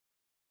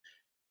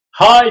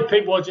Hi,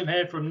 Pete Wadgen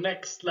here from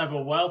Next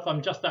Level Wealth.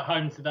 I'm just at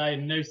home today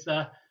in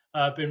Noosa.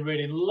 I've been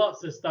reading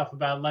lots of stuff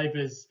about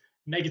Labour's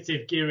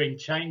negative gearing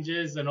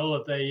changes and all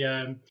of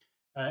the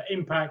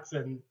impacts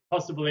and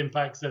possible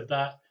impacts of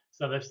that.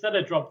 So they've set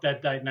a drop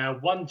dead date now,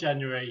 1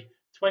 January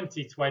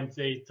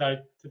 2020. So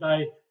today,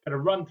 I'm going to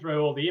run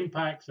through all the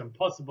impacts and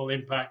possible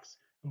impacts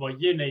and what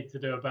you need to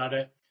do about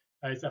it.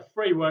 It's a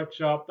free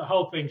workshop. The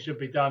whole thing should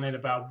be done in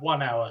about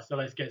 1 hour. So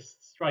let's get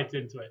straight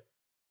into it.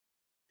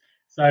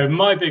 So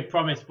my big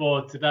promise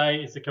for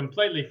today is a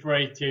completely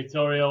free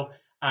tutorial,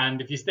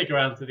 and if you stick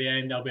around to the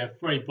end, there'll be a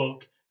free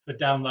book for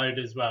download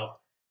as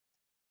well.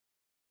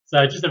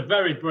 So just a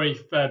very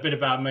brief bit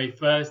about me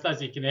first.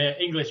 As you can hear,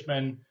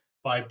 Englishman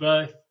by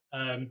birth.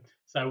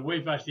 So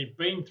we've actually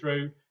been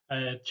through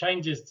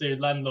changes to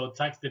landlord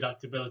tax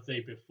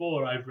deductibility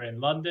before over in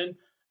London.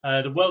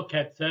 The world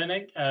kept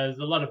turning. There's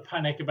a lot of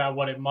panic about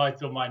what it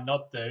might or might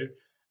not do.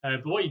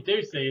 But what you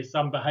do see is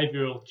some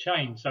behavioural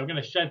change. So I'm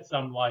going to shed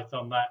some light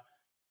on that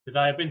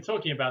today. I've been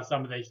talking about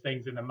some of these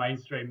things in the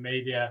mainstream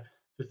media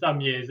for some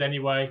years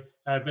anyway,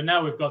 but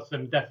now we've got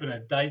some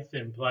definite dates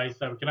in place,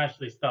 so we can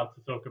actually start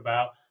to talk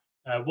about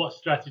what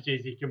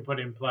strategies you can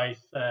put in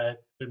place to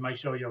make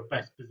sure you're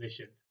best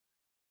positioned.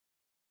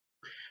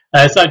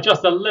 So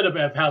just a little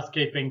bit of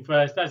housekeeping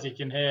first. As you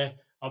can hear,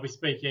 I'll be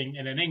speaking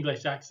in an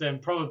English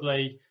accent,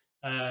 probably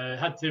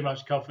had too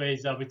much coffee,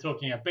 so I'll be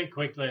talking a bit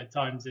quickly at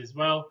times as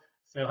well,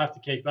 so you'll have to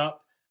keep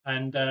up.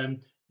 And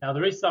now,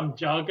 there is some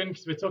jargon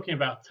because we're talking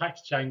about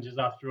tax changes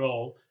after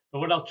all, but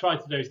what I'll try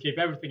to do is keep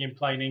everything in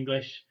plain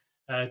English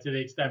to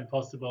the extent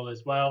possible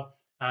as well.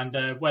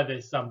 And where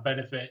there's some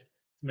benefit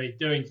to me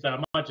doing so,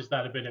 I might just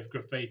add a bit of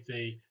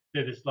graffiti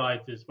to the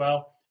slides as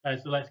well.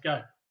 So let's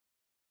go.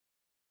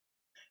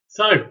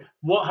 So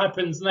what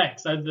happens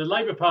next? So the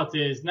Labour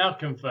Party has now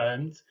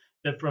confirmed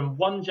that from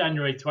 1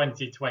 January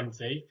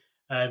 2020,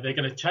 they're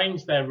going to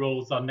change their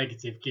rules on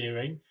negative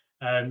gearing.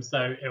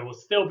 So it will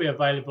still be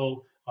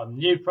available on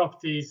new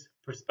properties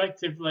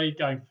prospectively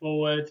going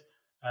forward.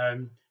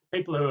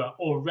 People who are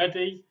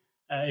already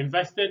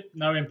invested,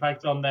 no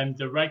impact on them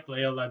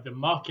directly, although the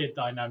market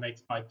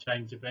dynamics might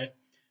change a bit.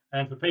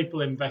 And for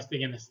people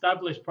investing in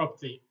established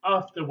property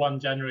after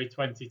 1 January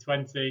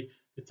 2020,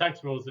 the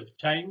tax rules have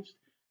changed.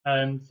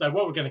 So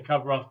what we're going to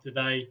cover off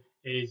today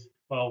is,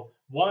 well,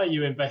 why are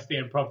you investing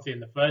in property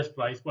in the first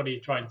place? What are you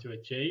trying to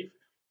achieve?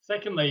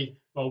 Secondly,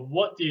 well,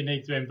 what do you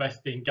need to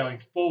invest in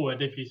going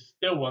forward if you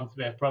still want to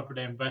be a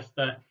property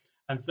investor?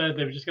 And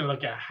thirdly, we're just going to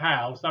look at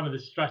how some of the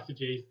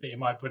strategies that you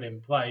might put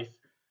in place.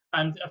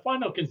 And a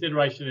final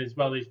consideration as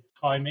well is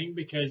timing,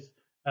 because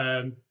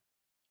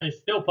it's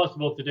still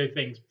possible to do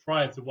things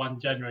prior to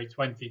 1 January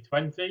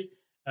 2020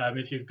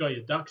 if you've got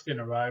your ducks in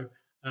a row.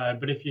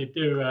 But if you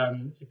do,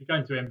 if you're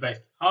going to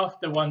invest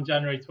after 1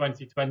 January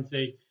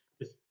 2020,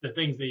 the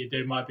things that you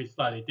do might be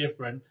slightly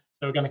different.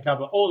 So we're going to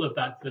cover all of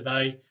that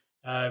today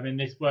in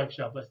this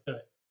workshop. Let's do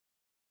it.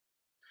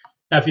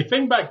 Now, if you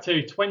think back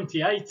to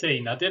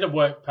 2018, I did a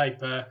work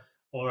paper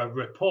or a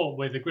report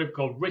with a group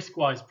called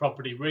Riskwise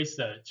Property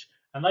Research,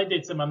 and they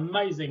did some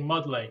amazing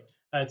modelling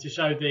to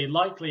show the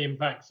likely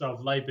impacts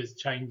of Labour's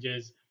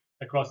changes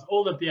across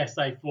all of the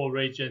SA4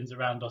 regions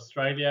around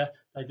Australia.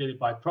 They did it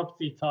by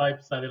property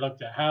type, so they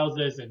looked at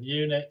houses and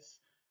units.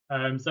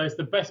 So it's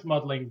the best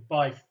modelling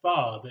by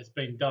far that's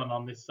been done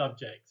on this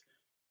subject.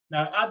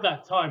 Now, at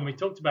that time, we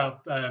talked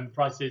about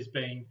prices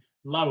being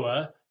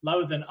lower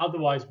than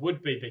otherwise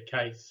would be the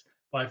case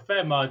by a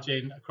fair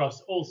margin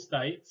across all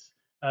states.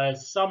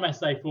 Some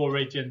SA4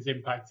 regions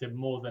impacted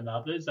more than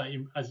others,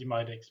 as you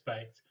might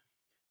expect.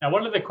 Now,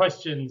 one of the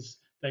questions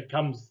that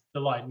comes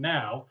to light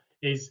now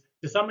is,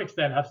 to some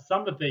extent, have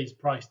some of these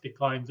price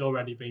declines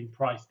already been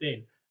priced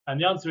in? And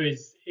the answer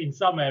is, in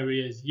some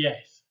areas,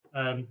 yes.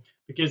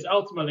 Because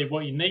ultimately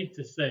what you need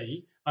to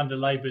see under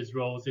Labour's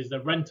rules is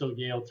that rental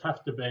yields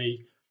have to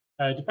be,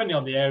 depending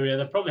on the area,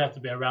 they probably have to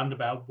be around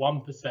about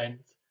 1%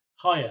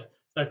 higher.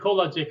 So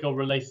CoreLogic will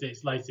release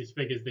its latest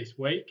figures this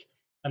week,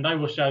 and they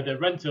will show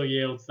that rental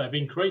yields have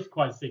increased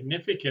quite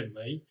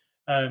significantly,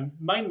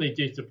 mainly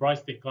due to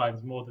price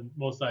declines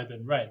more so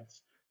than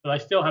rents, but they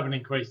still haven't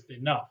increased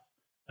enough.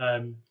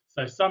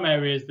 So some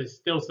areas, there's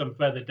still some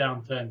further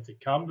downturn to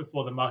come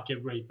before the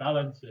market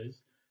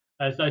rebalances.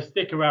 So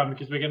stick around,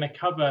 because we're going to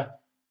cover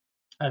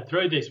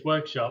through this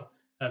workshop,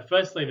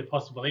 firstly, the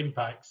possible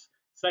impacts,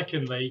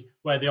 secondly,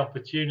 where the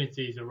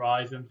opportunities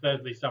arise, and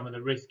thirdly, some of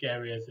the risk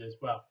areas as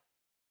well.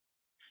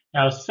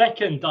 Now, a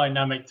second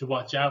dynamic to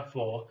watch out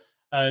for.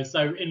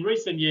 So in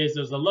recent years,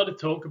 there was a lot of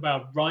talk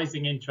about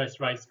rising interest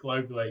rates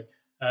globally,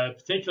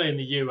 particularly in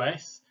the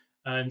US.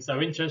 And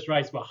so interest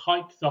rates were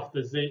hiked off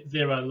the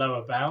zero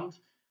lower bound.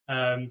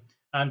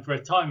 And for a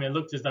time, it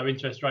looked as though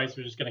interest rates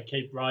were just going to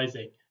keep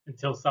rising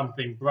until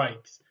something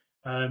breaks.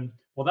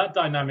 Well, that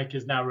dynamic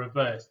is now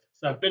reversed.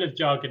 So a bit of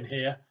jargon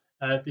here.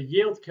 The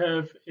yield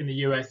curve in the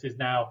US is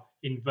now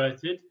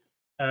inverted.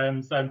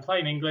 So in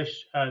plain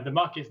English, the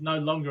market's no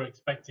longer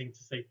expecting to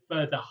see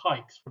further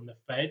hikes from the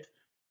Fed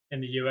in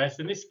the US,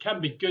 and this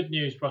can be good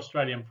news for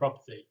Australian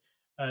property.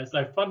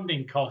 So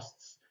funding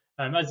costs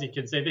As you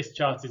can see, this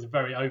chart is a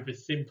very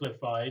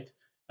oversimplified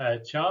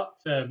chart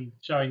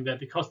showing that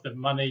the cost of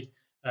money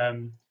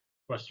for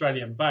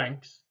Australian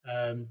banks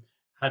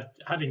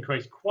had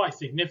increased quite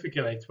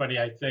significantly in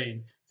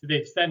 2018, to the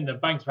extent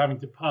that banks were having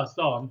to pass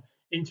on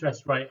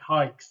interest rate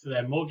hikes to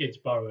their mortgage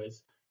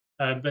borrowers.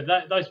 But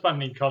those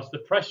funding costs, the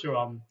pressure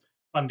on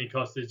funding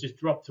costs has just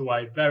dropped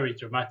away very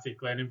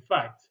dramatically, and in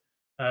fact,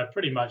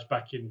 pretty much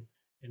back in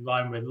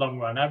line with long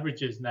run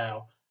averages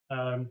now.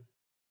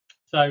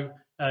 So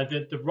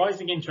the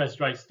rising interest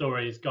rate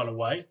story has gone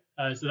away.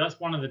 So that's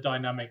one of the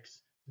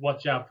dynamics to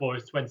watch out for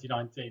as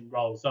 2019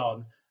 rolls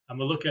on. And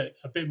we'll look at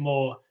a bit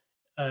more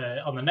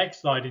on the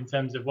next slide in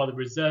terms of what the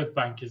Reserve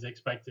Bank is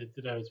expected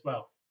to do as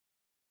well.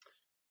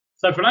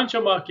 So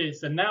financial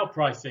markets are now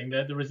pricing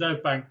that the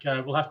Reserve Bank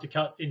will have to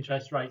cut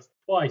interest rates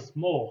twice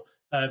more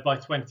by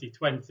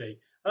 2020. And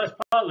that's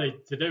partly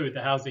to do with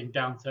the housing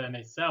downturn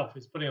itself.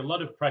 It's putting a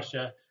lot of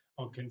pressure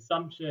on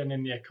consumption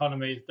in the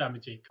economy, it's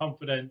damaging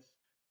confidence.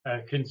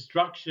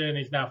 Construction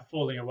is now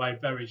falling away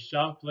very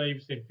sharply.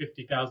 We've seen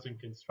 50,000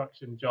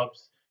 construction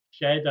jobs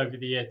shed over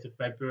the year to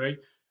February.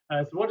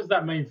 So what does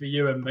that mean for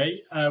you and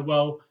me?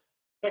 Well,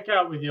 check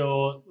out with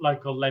your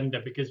local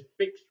lender, because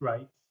fixed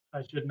rates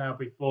should now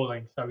be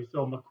falling. So we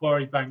saw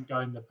Macquarie Bank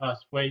go in the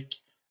past week.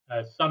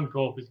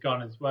 Suncorp has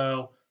gone as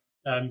well.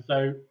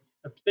 So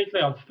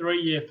particularly on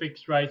 3-year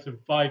fixed rates and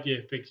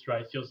 5-year fixed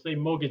rates, you'll see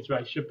mortgage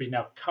rates should be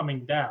now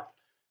coming down.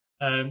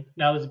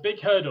 Now, there's a big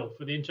hurdle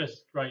for the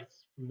interest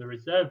rates from the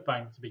Reserve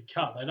Bank to be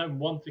cut. They don't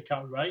want to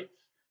cut rates.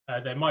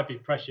 They might be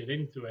pressured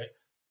into it.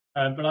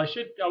 But I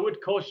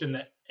would caution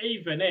that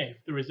even if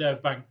the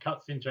Reserve Bank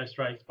cuts interest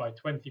rates by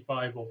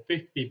 25 or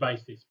 50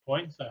 basis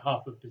points, so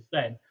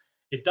 0.5%,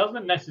 it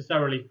doesn't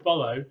necessarily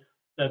follow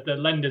that the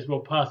lenders will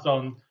pass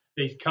on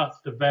these cuts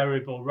to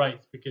variable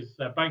rates, because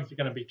banks are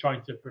going to be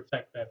trying to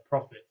protect their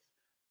profits.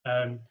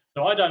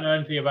 So I don't know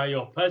anything about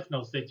your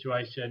personal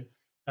situation,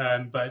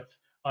 but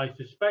I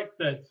suspect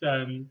that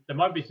there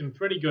might be some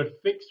pretty good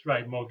fixed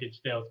rate mortgage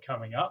deals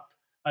coming up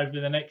over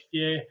the next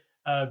year.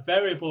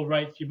 Variable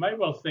rates, you may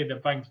well see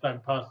that banks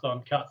don't pass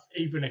on cuts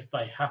even if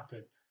they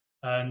happen.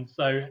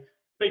 So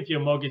speak to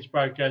your mortgage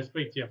broker,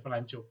 speak to your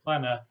financial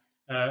planner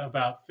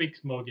about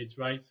fixed mortgage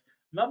rates.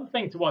 Another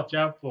thing to watch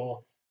out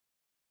for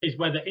is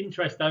whether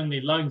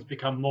interest-only loans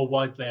become more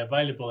widely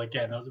available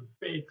again. There was a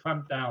big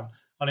clampdown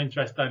on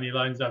interest-only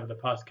loans over the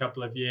past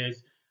couple of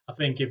years. I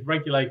think if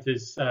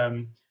regulators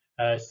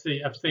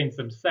have seen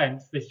some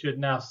sense, this should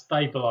now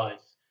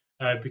stabilise,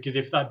 because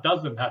if that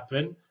doesn't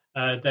happen,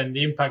 then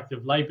the impact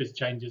of Labour's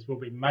changes will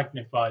be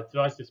magnified.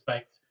 So I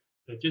suspect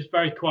that just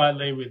very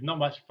quietly, with not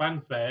much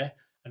fanfare,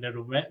 and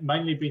it'll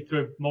mainly be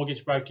through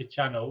mortgage broker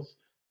channels,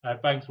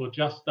 banks will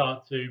just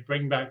start to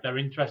bring back their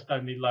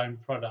interest-only loan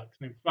products.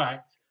 And in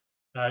fact,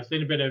 I've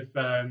seen a bit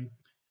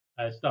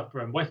of stuff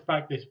from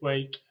Westpac this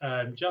week,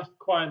 just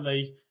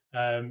quietly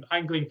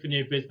angling for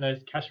new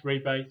business, cash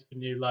rebates for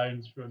new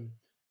loans from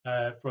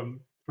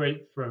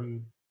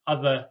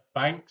other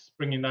banks,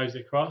 bringing those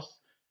across,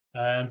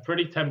 and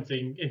pretty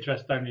tempting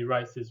interest-only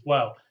rates as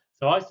well.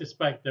 So I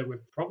suspect that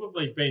we've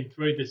probably been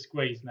through the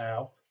squeeze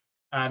now,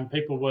 and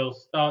people will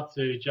start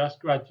to just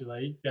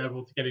gradually be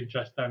able to get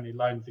interest-only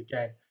loans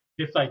again.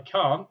 If they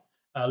can't,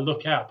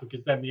 look out,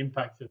 because then the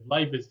impact of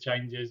Labour's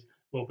changes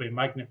will be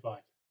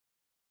magnified.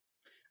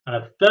 And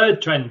a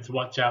third trend to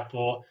watch out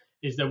for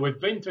is that we've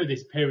been through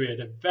this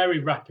period of very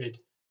rapid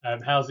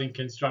housing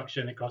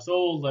construction across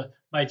all the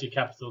major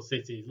capital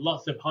cities.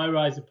 Lots of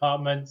high-rise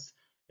apartments.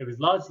 It was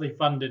largely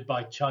funded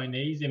by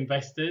Chinese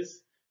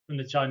investors from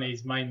the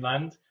Chinese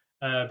mainland,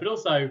 but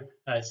also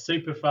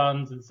super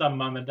funds and some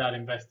mum and dad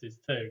investors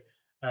too.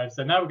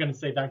 So now we're going to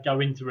see that go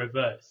into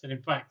reverse. And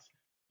in fact,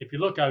 if you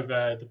look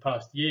over the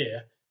past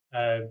year,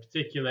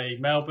 particularly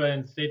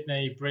Melbourne,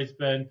 Sydney,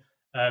 Brisbane,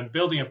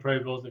 building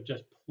approvals have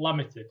just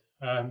plummeted.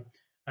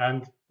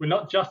 And we're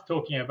not just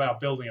talking about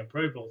building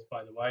approvals,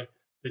 by the way.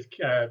 There's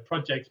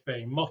projects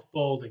being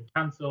mothballed and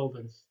cancelled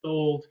and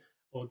stalled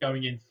or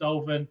going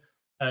insolvent.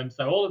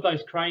 So all of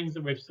those cranes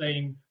that we've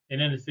seen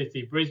in inner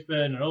city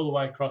Brisbane and all the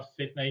way across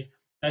Sydney,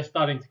 they're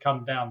starting to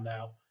come down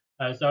now.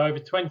 So over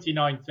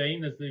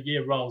 2019, as the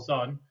year rolls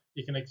on,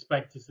 you can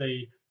expect to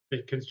see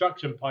the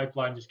construction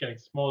pipeline just getting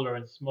smaller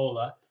and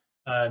smaller.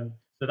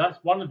 So that's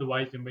one of the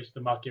ways in which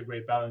the market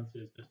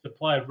rebalances. The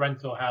supply of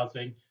rental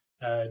housing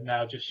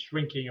now just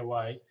shrinking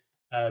away,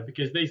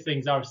 because these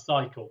things are a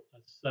cycle.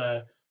 That's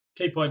a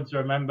key point to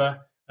remember.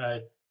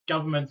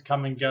 Governments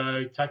come and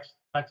go, tax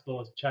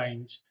laws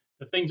change,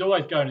 but things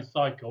always go in a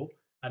cycle.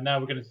 And now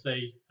we're going to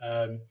see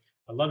a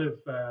lot of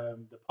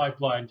the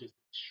pipeline just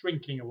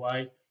shrinking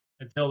away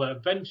until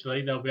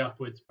eventually there'll be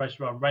upwards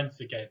pressure on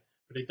rents again.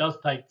 But it does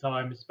take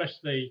time,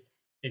 especially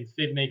in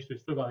Sydney, because we've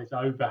still got this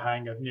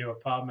overhang of new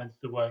apartments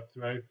to work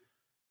through.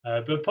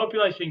 But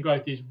population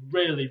growth is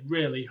really,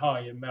 really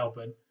high in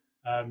Melbourne.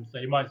 So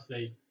you might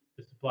see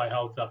the supply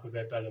holds up a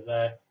bit better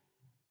there.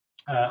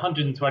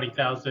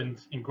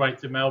 120,000 in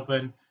Greater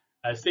Melbourne.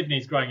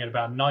 Sydney's growing at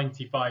about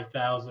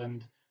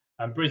 95,000,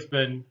 and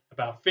Brisbane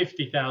about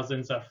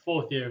 50,000. So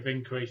 4th year of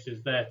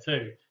increases there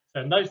too.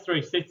 So in those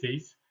three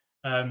cities,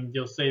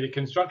 you'll see the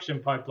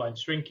construction pipeline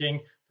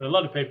shrinking, but a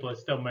lot of people are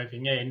still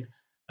moving in.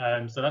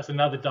 So that's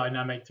another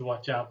dynamic to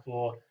watch out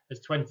for as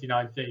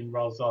 2019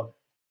 rolls on.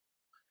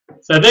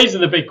 So these are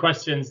the big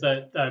questions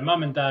that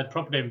mum and dad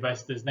property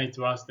investors need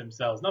to ask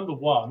themselves. Number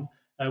one,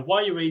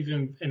 why are you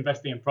even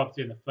investing in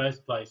property in the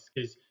first place?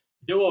 Because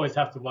you do always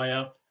have to weigh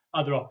up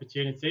other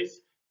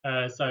opportunities.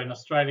 So in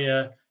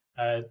Australia,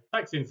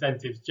 tax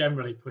incentives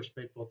generally push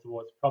people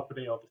towards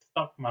property or the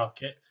stock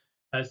market.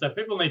 So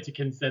people need to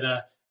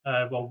consider,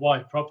 well, why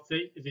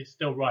property? Is it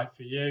still right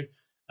for you?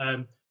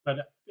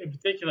 But in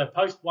particular,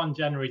 post 1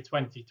 January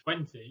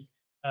 2020,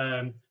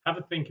 have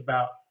a think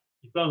about,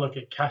 you've got to look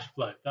at cash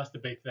flow. That's the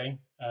big thing.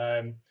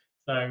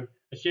 So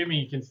assuming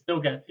you can still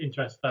get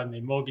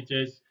interest-only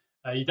mortgages,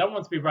 you don't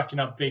want to be racking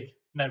up big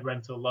net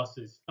rental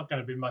losses. It's not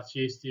going to be much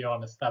use to you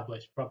on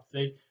established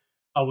property.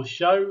 I will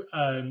show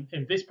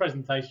in this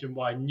presentation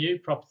why new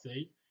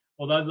property,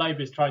 although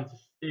Labour is trying to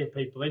steer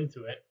people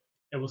into it,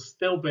 it will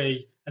still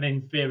be an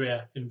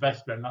inferior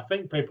investment. And I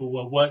think people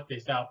will work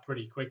this out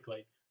pretty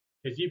quickly,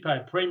 because you pay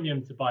a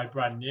premium to buy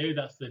brand new.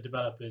 That's the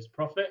developer's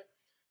profit.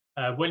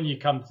 When you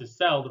come to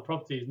sell, the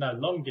property is no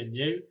longer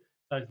new,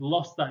 so it's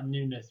lost that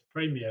newness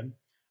premium.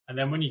 And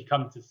then when you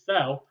come to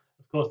sell,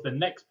 of course, the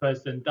next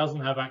person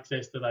doesn't have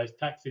access to those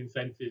tax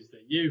incentives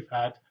that you've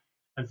had.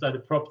 And so the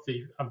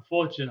property,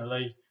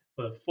 unfortunately,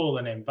 will have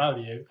fallen in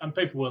value and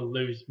people will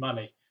lose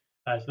money.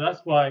 So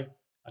that's why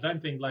I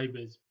don't think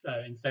Labour's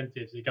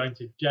incentives are going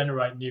to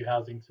generate new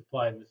housing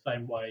supply in the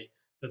same way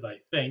that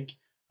they think.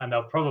 And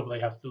they'll probably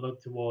have to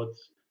look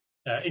towards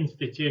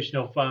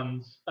institutional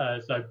funds,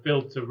 so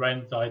build to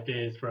rent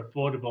ideas for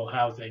affordable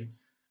housing.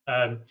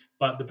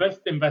 But the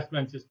best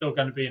investments are still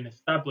going to be in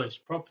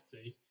established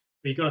property.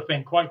 But you've got to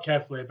think quite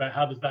carefully about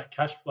how does that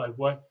cash flow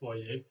work for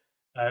you,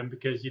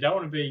 because you don't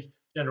want to be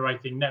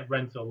generating net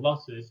rental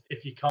losses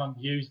if you can't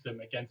use them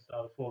against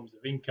other forms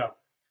of income.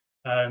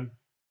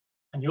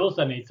 And you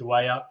also need to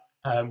weigh up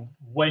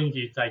when do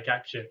you take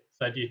action.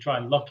 So do you try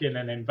and lock in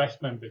an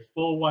investment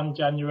before 1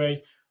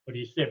 January, or do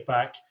you sit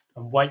back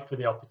and wait for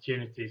the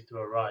opportunities to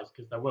arise,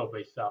 because there will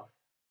be some.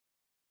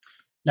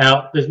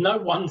 Now, there's no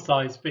one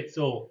size fits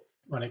all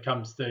when it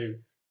comes to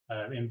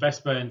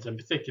investment, and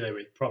particularly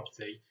with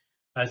property.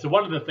 So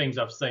one of the things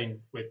I've seen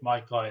with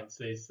my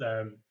clients is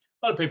a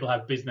lot of people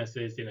have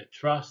businesses in a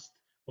trust,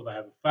 or they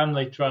have a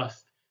family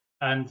trust,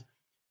 and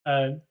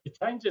the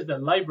changes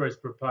that Labour has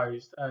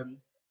proposed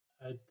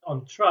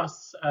on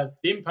trusts,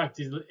 the impact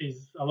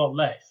is a lot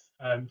less.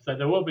 So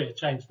there will be a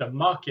change to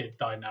market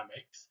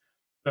dynamics.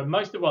 But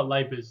most of what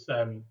Labour's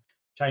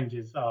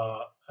changes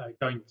are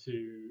going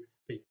to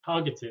be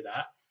targeted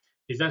at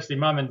is actually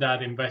mum and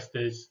dad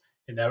investors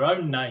in their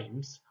own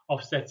names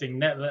offsetting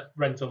net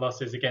rental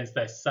losses against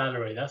their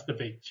salary. That's the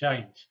big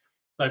change.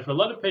 So for a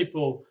lot of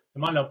people, it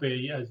might not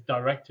be as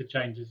direct a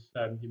change as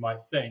you might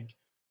think.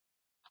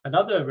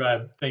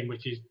 Another thing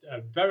which is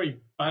very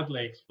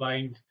badly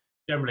explained,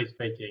 generally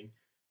speaking,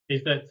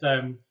 is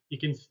that you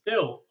can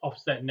still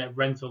offset net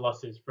rental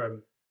losses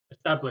from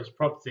established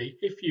property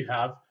if you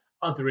have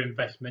other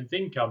investment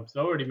income.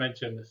 So I already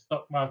mentioned the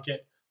stock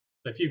market.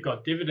 So if you've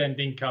got dividend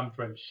income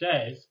from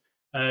shares,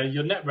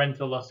 your net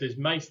rental losses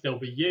may still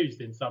be used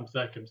in some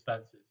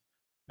circumstances.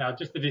 Now,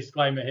 just a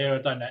disclaimer here,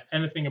 I don't know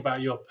anything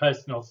about your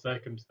personal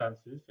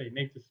circumstances, so you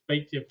need to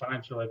speak to your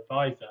financial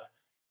advisor.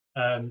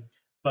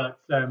 But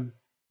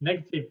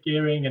negative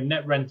gearing and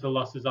net rental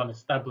losses on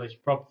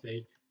established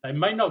property, they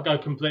may not go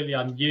completely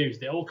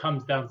unused. It all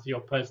comes down to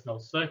your personal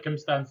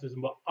circumstances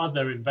and what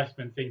other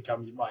investment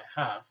income you might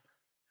have.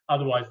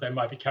 Otherwise, they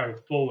might be carried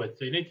forward.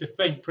 So you need to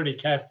think pretty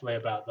carefully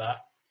about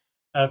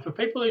that. For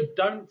people who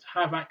don't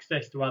have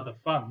access to other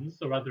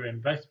funds or other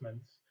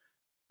investments,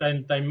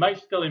 then they may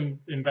still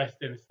invest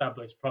in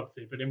established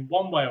property, but in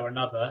one way or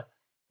another,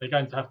 they're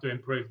going to have to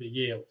improve the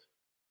yield.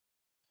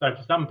 So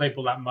for some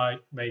people, that might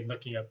mean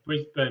looking at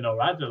Brisbane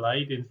or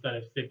Adelaide instead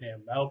of Sydney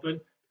and Melbourne,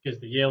 because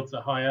the yields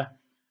are higher.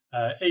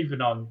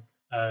 Even on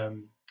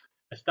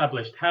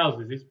established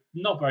houses, it's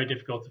not very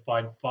difficult to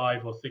find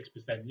 5 or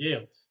 6%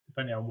 yields,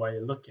 depending on where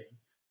you're looking.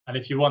 And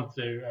if you want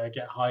to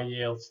get high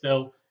yields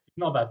still, it's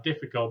not that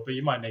difficult, but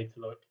you might need to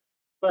look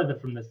further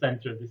from the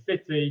centre of the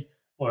city,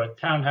 or at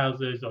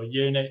townhouses or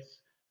units.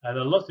 There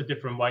are lots of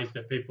different ways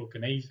that people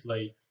can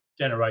easily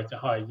generate a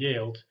high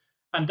yield.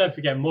 And don't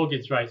forget,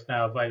 mortgage rates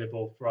now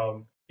available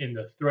from in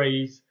the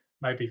 3s,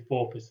 maybe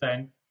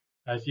 4%.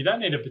 So you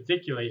don't need a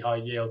particularly high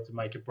yield to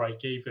make a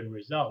break-even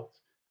result,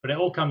 but it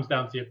all comes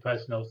down to your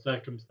personal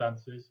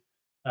circumstances.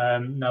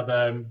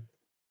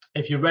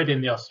 If you read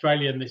in The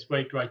Australian this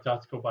week, great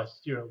article by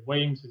Stuart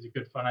Weems, who's a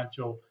good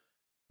financial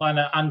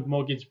planner and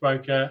mortgage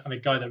broker, and a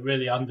guy that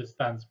really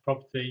understands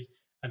property.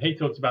 And he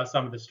talks about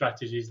some of the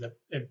strategies that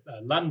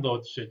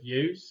landlords should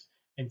use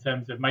in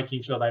terms of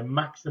making sure they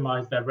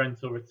maximize their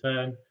rental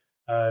return.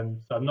 So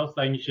I'm not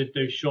saying you should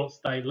do short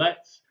stay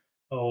lets,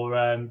 or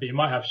but you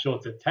might have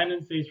shorter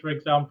tenancies, for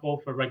example,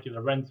 for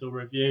regular rental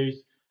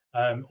reviews,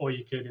 or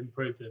you could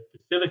improve the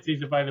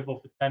facilities available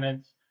for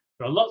tenants.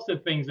 There are lots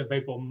of things that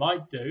people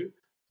might do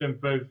to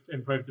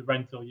improve the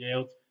rental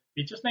yield,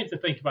 You just need to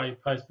think about your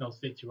personal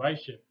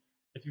situation.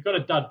 If you've got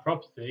a dud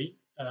property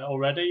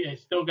already,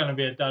 it's still going to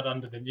be a dud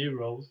under the new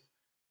rules,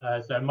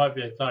 so it might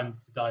be a time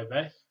to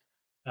divest.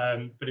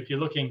 But if you're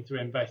looking to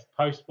invest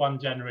post 1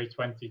 January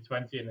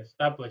 2020 in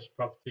established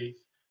properties,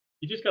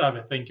 you just got to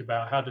have a think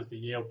about how does the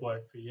yield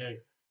work for you.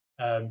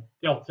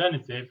 The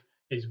alternative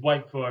is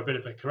wait for a bit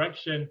of a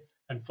correction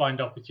and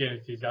find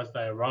opportunities as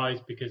they arise,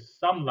 because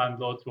some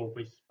landlords will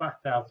be spat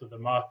out of the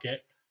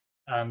market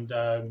and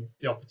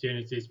the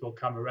opportunities will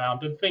come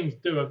around and things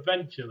do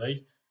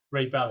eventually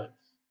rebalance.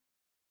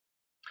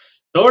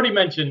 I already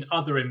mentioned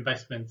other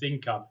investment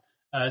income.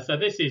 So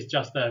this is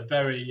just a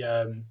very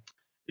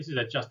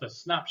just a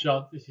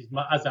snapshot. This is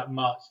as at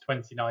March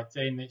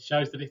 2019. It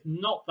shows that it's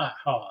not that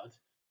hard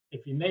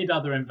if you need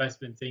other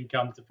investment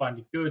income to find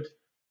a good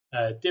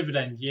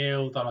dividend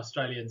yield on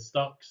Australian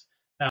stocks.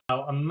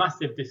 Now, a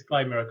massive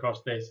disclaimer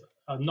across this: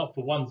 I'm not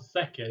for 1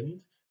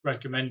 second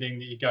recommending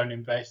that you go and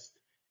invest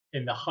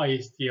in the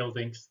highest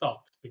yielding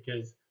stocks,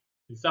 because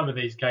in some of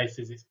these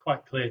cases it's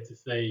quite clear to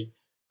see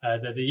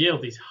that the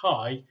yield is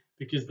high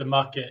because the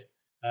market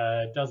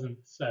doesn't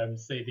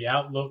see the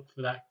outlook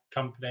for that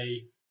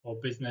company or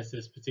business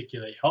as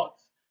particularly hot,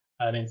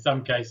 and in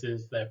some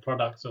cases their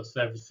products or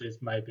services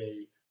may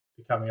be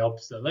becoming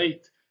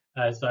obsolete.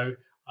 You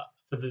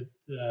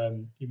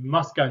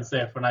must go and see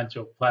a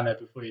financial planner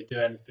before you do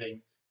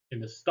anything in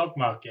the stock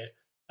market.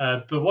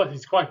 But what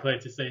is quite clear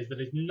to see is that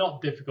it's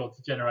not difficult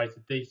to generate a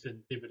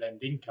decent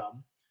dividend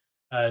income.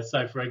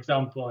 So, for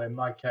example, in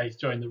my case,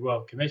 during the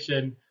Royal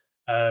Commission,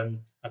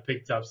 I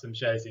picked up some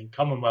shares in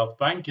Commonwealth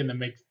Bank in the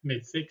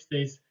mid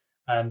 60s,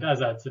 and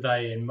as at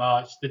today in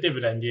March, the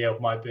dividend yield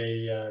might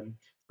be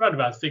around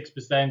about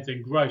 6%,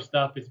 and grossed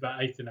up it's about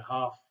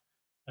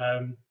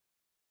 8.5%.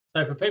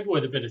 So for people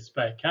with a bit of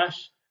spare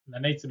cash and they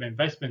need some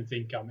investment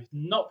income, it's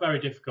not very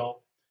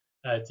difficult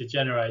to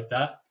generate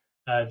that.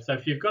 So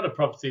if you've got a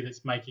property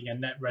that's making a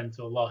net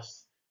rental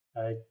loss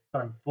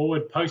going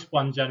forward post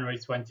 1 January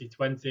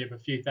 2020 of a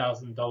few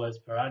 $1,000s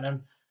per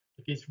annum,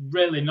 it's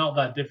really not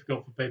that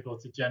difficult for people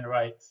to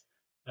generate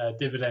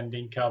dividend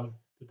income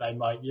that they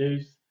might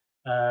use.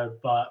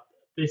 But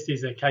this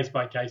is a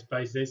case-by-case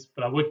basis.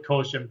 But I would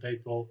caution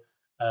people,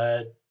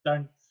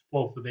 don't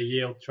fall for the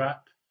yield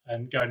trap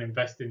and go and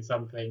invest in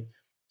something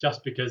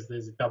just because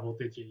there's a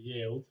double-digit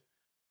yield,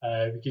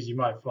 because you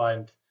might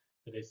find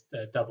that it's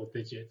double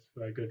digits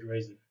for a good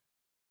reason.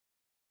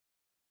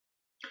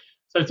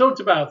 So I talked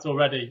about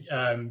already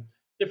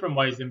different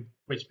ways in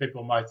which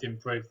people might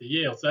improve the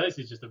yield. So this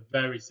is just a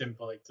very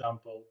simple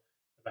example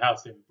of a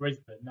house in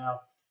Brisbane.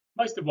 Now,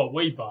 most of what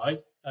we buy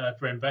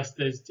for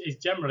investors is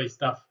generally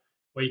stuff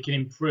where you can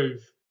improve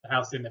the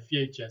house in the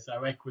future,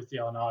 so equity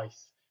on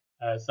ice.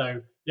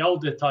 So the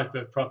older type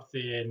of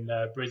property in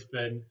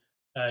Brisbane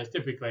is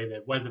typically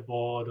the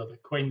weatherboard or the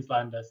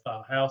Queenslander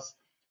style house.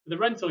 The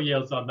rental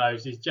yields on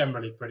those is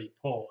generally pretty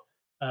poor,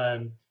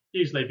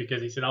 usually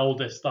because it's an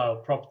older style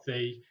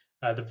property.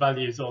 The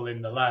value is all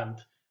in the land,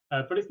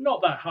 but it's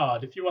not that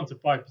hard if you want a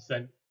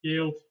 5%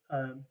 yield.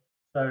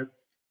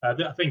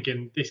 I think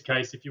in this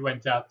case, if you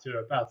went out to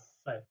about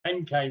say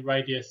 10k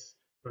radius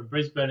from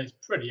Brisbane, it's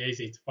pretty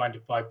easy to find a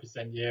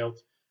 5% yield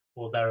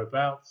or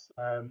thereabouts.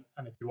 And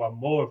if you want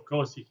more, of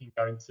course, you can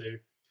go into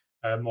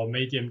more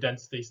medium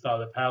density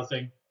style of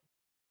housing.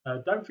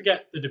 Don't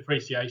forget the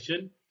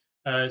depreciation.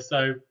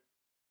 So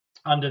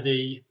under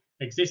the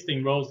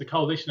existing rules, the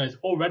Coalition has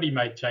already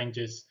made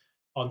changes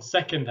on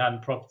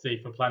second-hand property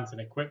for plant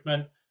and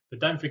equipment, but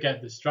don't forget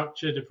the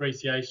structure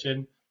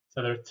depreciation.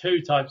 So there are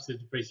two types of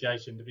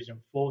depreciation, Division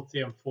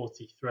 40 and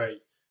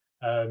 43.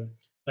 So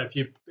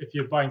if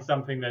you're buying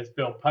something that's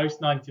built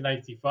post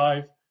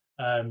 1985,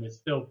 there's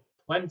still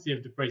plenty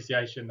of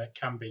depreciation that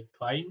can be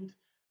claimed.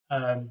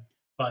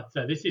 But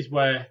this is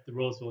where the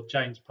rules will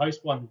change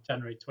post 1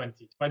 January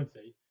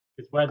 2020,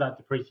 because where that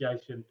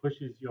depreciation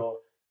pushes your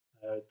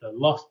the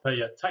loss per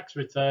your tax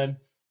return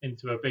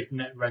into a big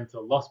net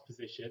rental loss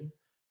position.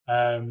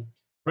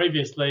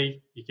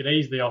 Previously, you could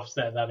easily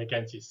offset that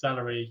against your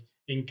salary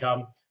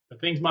income,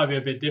 but things might be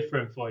a bit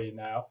different for you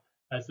now.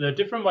 So there are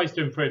different ways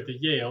to improve the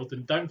yield,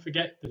 and don't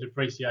forget the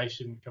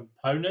depreciation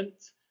component.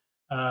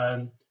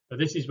 But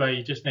this is where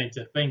you just need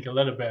to think a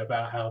little bit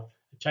about how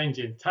a change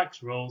in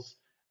tax rules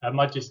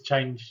might just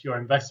change your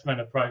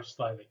investment approach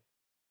slightly.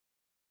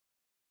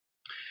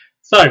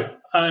 So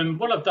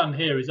what I've done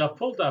here is I've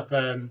pulled up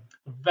a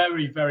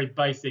very, very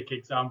basic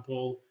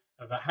example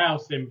of a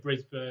house in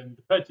Brisbane.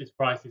 The purchase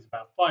price is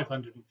about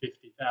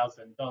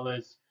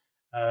 $550,000.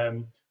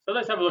 So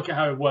let's have a look at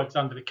how it works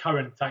under the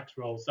current tax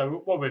rules.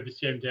 So what we've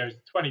assumed here is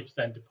a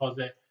 20%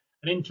 deposit,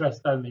 an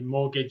interest-only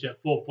mortgage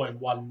at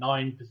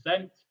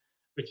 4.19%,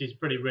 which is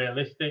pretty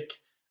realistic.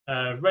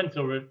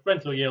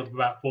 Rental yield of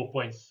about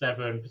 4.7%,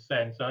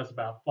 so that's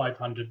about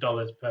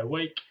 $500 per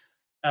week.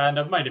 And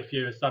I've made a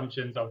few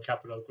assumptions on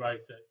capital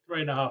growth at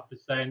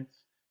 3.5%,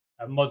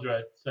 a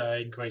moderate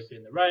increase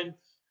in the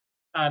rents,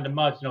 and a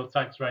marginal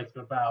tax rate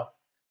of about,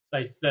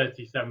 say,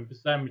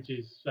 37%, which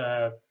is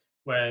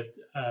where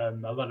a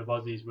lot of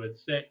Aussies would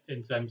sit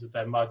in terms of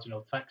their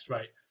marginal tax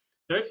rate.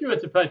 So if you were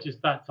to purchase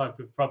that type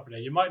of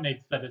property, you might need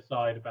to set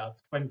aside about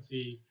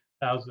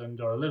 20,000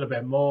 or a little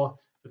bit more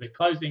for the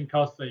closing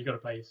costs. So you've got to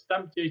pay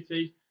stamp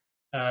duty.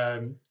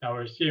 Now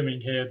we're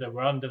assuming here that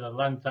we're under the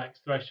land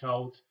tax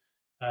threshold,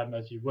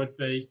 as you would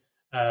be,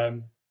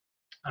 and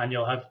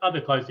you'll have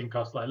other closing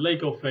costs like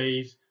legal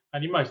fees,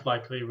 and you most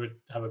likely would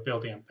have a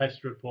building and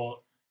pest report.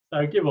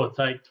 So give or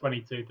take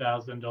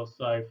 22,000 or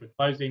so for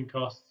closing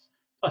costs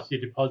plus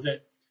your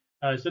deposit.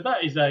 So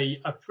that is a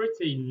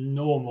pretty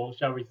normal,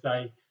 shall we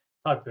say,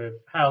 type of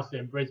house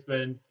in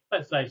Brisbane.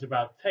 Let's say it's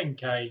about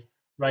 10k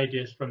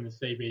radius from the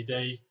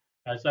CBD.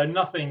 So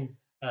nothing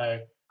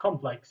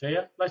complex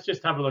here. Let's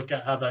just have a look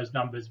at how those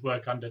numbers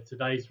work under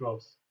today's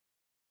rules.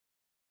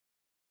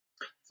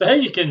 So here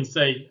you can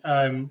see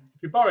if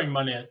you're borrowing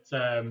money at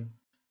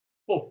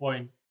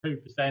 4.2%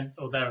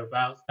 or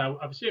thereabouts. Now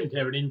I've assumed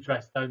here an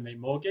interest-only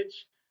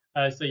mortgage.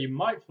 So you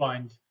might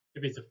find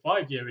if it's a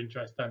 5-year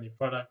interest-only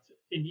product,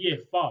 in year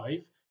 5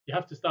 you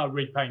have to start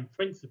repaying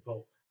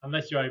principal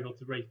unless you're able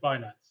to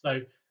refinance. So,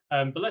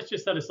 but let's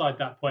just set aside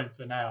that point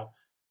for now.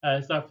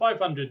 So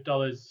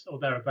 $500 or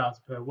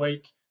thereabouts per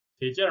week.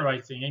 So you're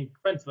generating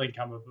rental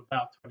income of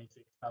about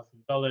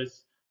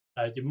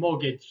 $26,000. Your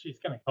mortgage is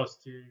going to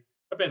cost you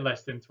a bit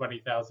less than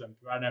 20,000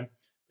 per annum.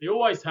 You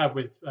always have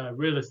with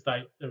real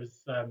estate,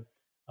 there's a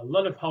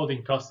lot of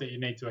holding costs that you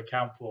need to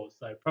account for.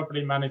 So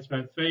property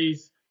management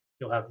fees,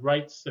 you'll have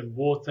rates and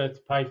water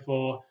to pay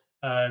for.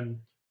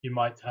 You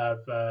might have,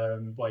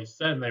 well, you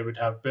certainly would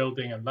have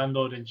building and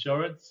landlord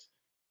insurance.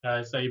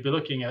 So you'd be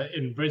looking at,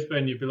 in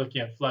Brisbane, you'd be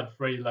looking at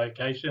flood-free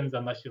locations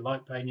unless you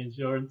like paying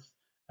insurance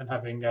and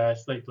having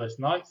sleepless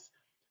nights.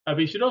 But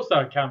you should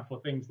also account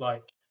for things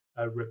like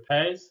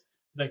repairs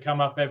that come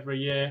up every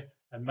year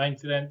and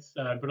maintenance,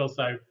 but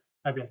also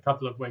maybe a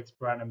couple of weeks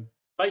per annum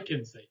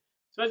vacancy.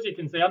 So as you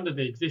can see under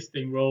the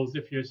existing rules,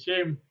 if you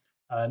assume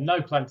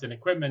no plant and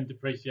equipment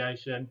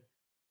depreciation,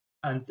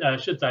 and I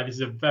should say this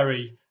is a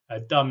very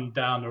dumbed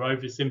down or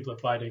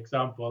oversimplified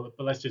example,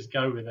 but let's just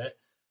go with it.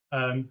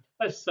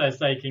 Let's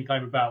say you can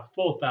claim about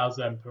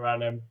 4,000 per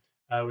annum,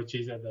 which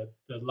is at the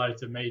low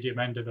to medium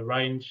end of the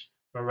range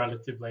for a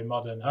relatively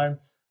modern home.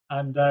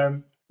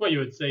 And what you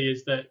would see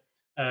is that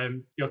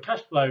your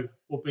cash flow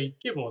will be,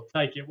 give or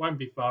take, it won't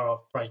be far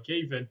off break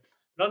even.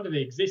 But under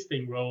the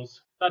existing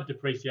rules, that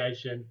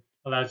depreciation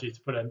allows you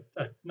to put a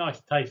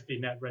nice tasty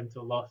net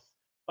rental loss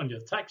on your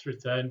tax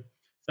return.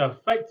 So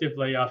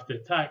effectively after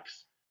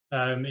tax,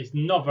 it's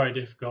not very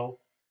difficult,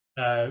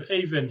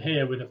 even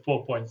here with a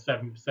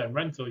 4.7%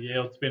 rental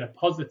yield, to be in a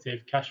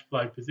positive cash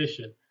flow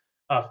position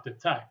after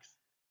tax.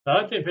 So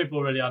I don't think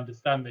people really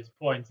understand this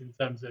point in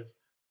terms of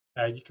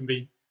you can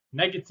be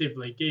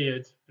negatively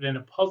geared, but in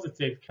a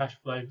positive cash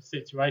flow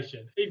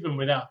situation, even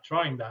without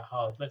trying that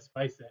hard, let's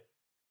face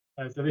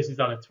it. So this is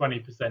on a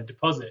 20%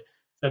 deposit.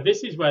 So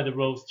this is where the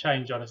rules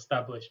change on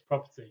established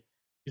property.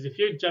 Because if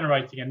you're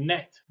generating a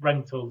net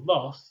rental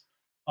loss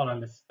on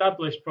an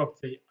established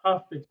property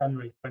after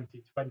January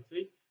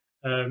 2020,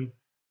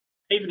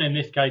 even in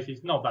this case,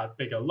 it's not that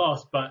big a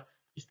loss, but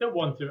you still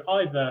want to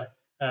either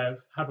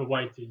have a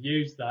way to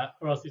use that,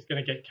 or else it's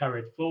going to get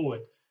carried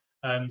forward.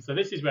 So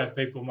this is where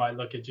people might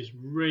look at just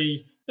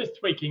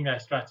tweaking their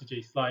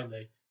strategy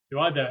slightly. You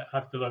either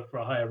have to look for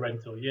a higher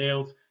rental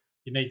yield,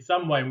 you need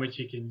some way in which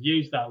you can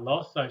use that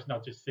loss, so it's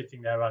not just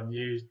sitting there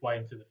unused way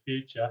into the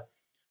future,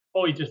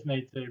 or you just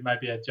need to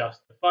maybe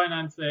adjust the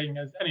financing.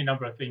 There's any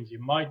number of things you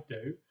might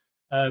do,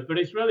 but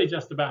it's really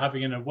just about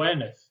having an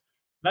awareness.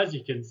 And as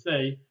you can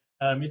see,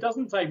 it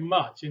doesn't take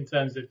much in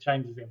terms of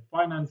changes in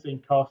financing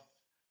costs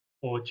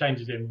or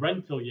changes in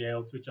rental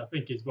yields, which I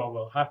think is what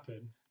will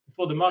happen,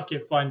 before the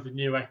market finds a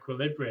new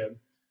equilibrium.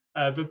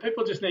 But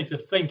people just need to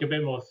think a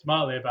bit more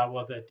smartly about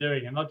what they're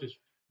doing and not just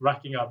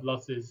racking up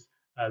losses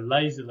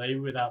lazily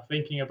without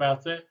thinking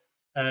about it,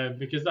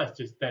 because that's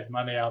just dead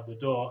money out the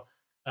door.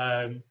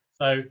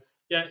 So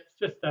yeah, it's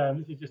just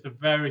this is just a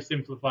very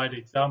simplified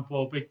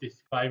example. Big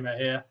disclaimer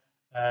here: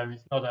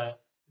 it's not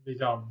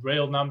these aren't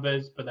real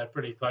numbers, but they're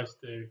pretty close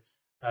to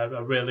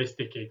a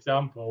realistic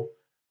example.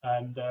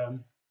 And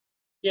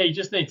yeah, you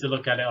just need to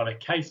look at it on a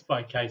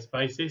case-by-case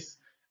basis.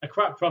 A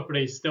crap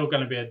property is still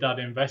going to be a dud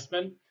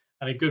investment,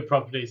 and a good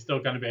property is still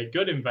going to be a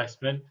good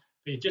investment.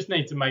 But you just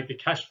need to make the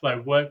cash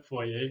flow work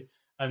for you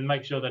and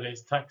make sure that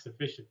it's tax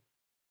efficient.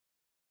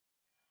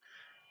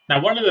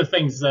 Now, one of the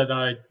things that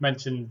I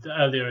mentioned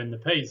earlier in the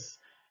piece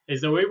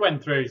is that we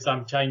went through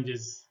some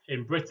changes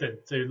in Britain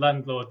to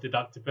landlord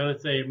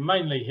deductibility,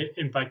 mainly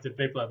impacted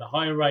people at the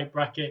higher rate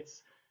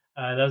brackets.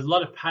 There's a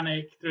lot of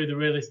panic through the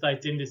real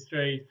estate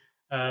industry.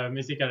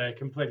 Is it going to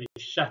completely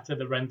shatter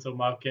the rental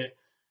market?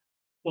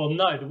 Well,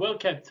 no, the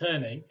world kept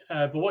turning,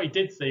 but what you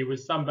did see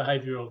was some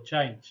behavioural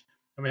change.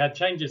 And we had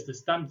changes to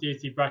stamp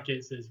duty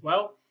brackets as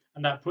well,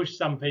 and that pushed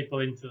some people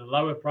into the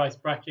lower price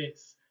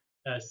brackets,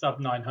 sub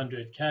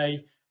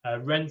 900k.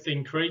 Rents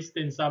increased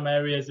in some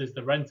areas as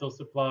the rental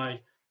supply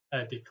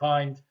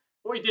declined.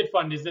 What we did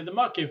find is that the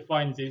market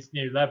finds its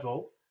new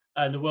level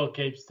and the world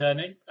keeps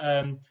turning.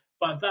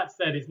 But that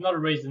said, it's not a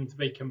reason to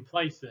be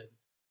complacent.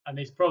 And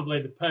it's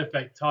probably the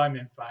perfect time,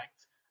 in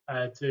fact,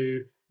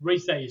 to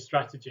reset your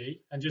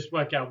strategy and just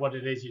work out what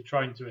it is you're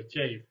trying to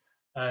achieve.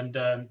 And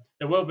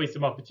there will be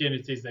some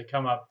opportunities that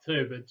come up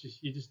too, but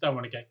you just don't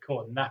want to get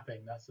caught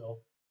napping, that's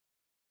all.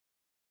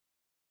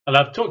 And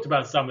I've talked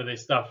about some of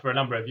this stuff for a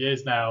number of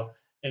years now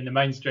in the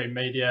mainstream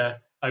media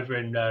over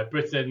in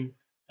Britain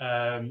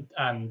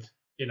and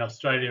in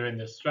Australia in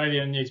the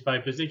Australian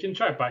newspapers. You can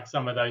track back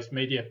some of those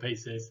media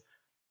pieces.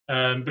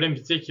 But in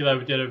particular,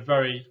 we did a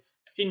very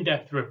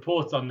in-depth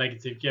report on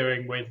negative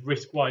gearing with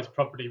Riskwise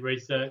Property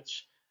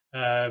Research.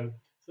 So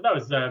that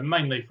was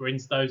mainly for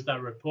instos,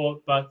 that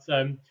report, but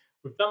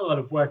we've done a lot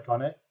of work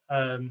on it,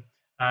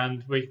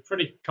 and we're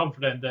pretty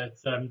confident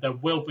that there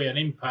will be an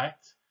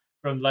impact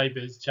from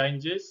Labour's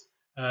changes.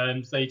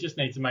 So you just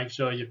need to make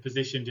sure you've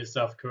positioned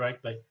yourself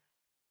correctly.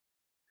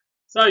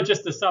 So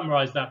just to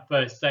summarise that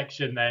first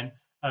section then,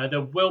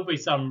 there will be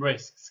some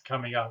risks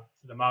coming up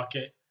to the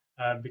market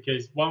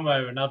because one way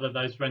or another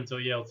those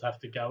rental yields have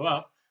to go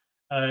up.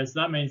 So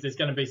that means there's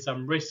going to be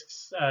some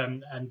risks,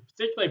 and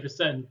particularly for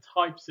certain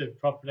types of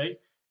property.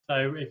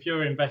 So if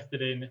you're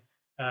invested in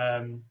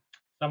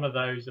some of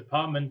those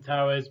apartment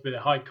towers with a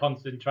high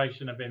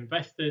concentration of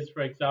investors,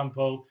 for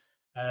example,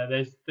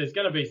 there's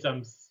going to be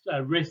some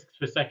risks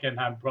for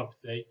second-hand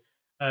property.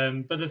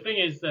 But the thing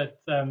is that,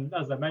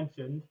 as I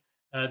mentioned,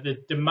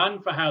 the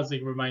demand for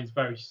housing remains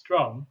very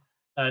strong.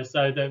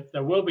 So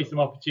there will be some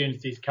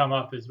opportunities come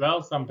up as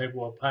well. Some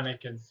people will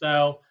panic and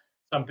sell.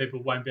 Some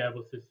people won't be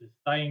able to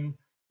sustain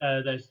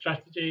those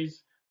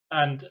strategies.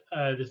 And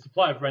the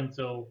supply of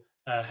rental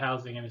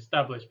housing and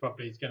established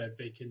property is going to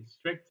be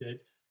constricted.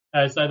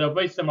 So there'll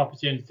be some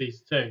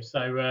opportunities too.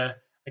 So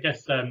I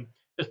guess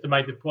just to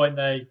make the point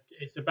there,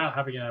 it's about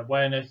having an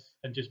awareness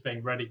and just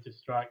being ready to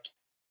strike.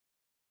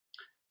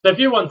 So if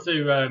you want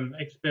to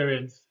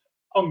experience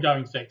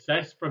ongoing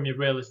success from your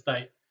real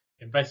estate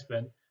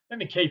investment, then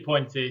the key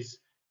point is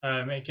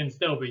it can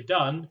still be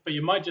done, but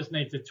you might just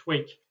need to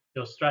tweak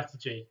your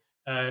strategy.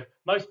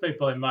 Most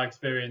people, in my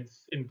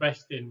experience,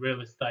 invest in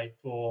real estate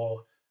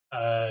for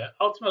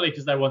ultimately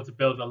because they want to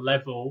build a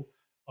level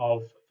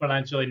of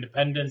financial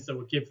independence that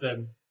will give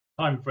them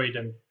time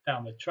freedom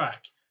down the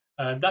track.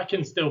 That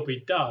can still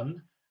be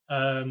done,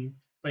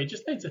 but you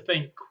just need to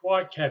think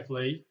quite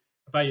carefully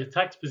about your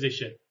tax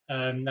position.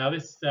 Now,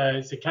 this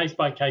is a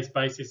case-by-case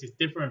basis. It's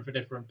different for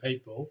different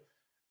people,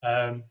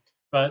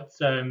 but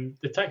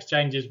the tax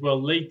changes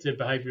will lead to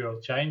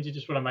behavioural change. You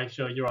just want to make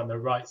sure you're on the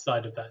right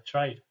side of that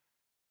trade.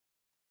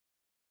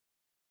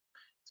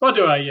 So I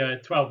do a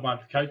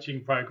 12-month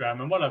coaching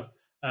program, and what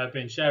I've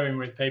been sharing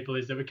with people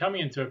is that we're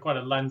coming into quite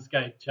a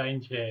landscape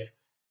change here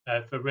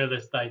for real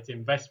estate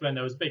investment.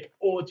 There was a big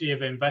orgy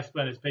of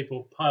investment as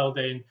people piled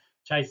in,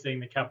 chasing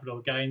the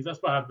capital gains. That's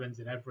what happens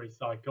in every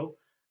cycle.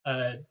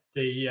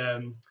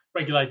 The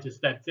regulator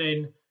stepped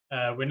in.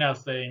 We're now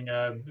seeing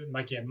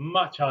making it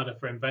much harder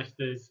for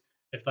investors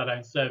if they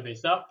don't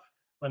service up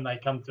when they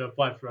come to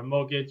apply for a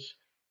mortgage.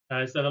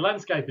 So the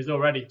landscape has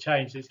already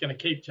changed. It's going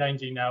to keep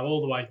changing now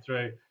all the way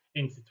through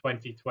into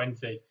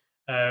 2020.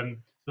 So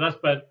that's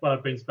what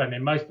I've been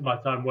spending most of my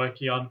time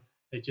working on,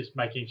 is just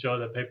making sure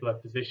that people are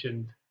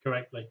positioned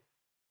correctly.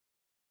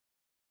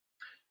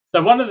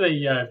 So one of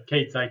the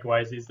key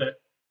takeaways is that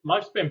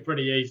life's been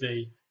pretty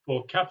easy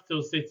for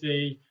capital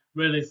city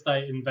real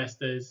estate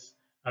investors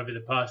over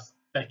the past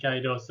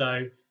decade or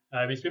so.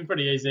 It's been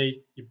pretty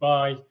easy. You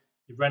buy,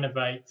 you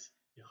renovate,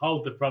 you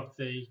hold the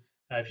property.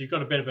 If you've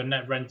got a bit of a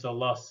net rental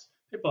loss,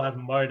 people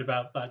haven't worried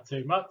about that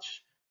too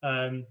much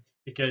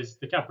because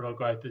the capital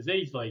growth is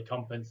easily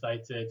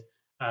compensated.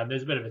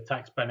 There's a bit of a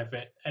tax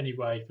benefit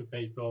anyway for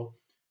people.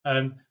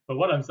 But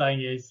what I'm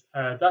saying is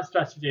that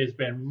strategy has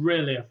been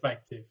really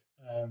effective,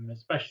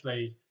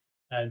 especially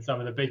in some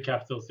of the big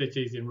capital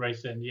cities in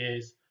recent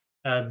years.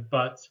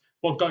 But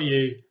what got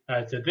you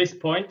to this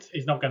point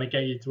is not going to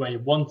get you to where you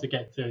want to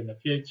get to in the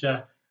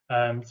future.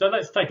 So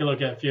let's take a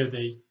look at a few of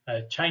the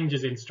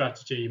changes in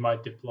strategy you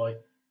might deploy.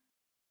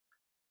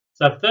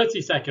 So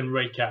 30-second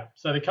recap.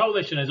 So the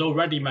coalition has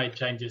already made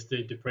changes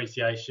to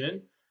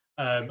depreciation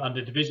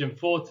under Division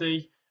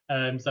 40.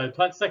 So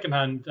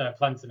second-hand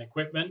plants and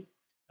equipment.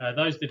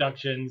 Those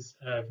deductions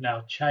have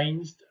now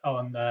changed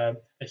on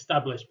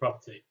established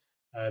property.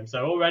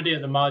 So already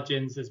at the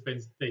margins, there's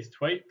been these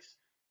tweaks,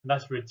 and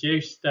that's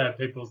reduced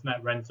people's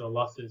net rental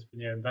losses for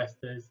new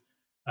investors.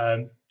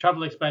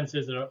 Travel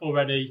expenses are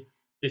already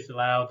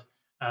disallowed,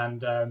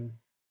 and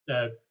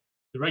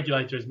the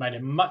regulator has made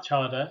it much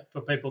harder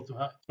for people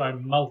to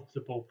own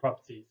multiple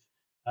properties.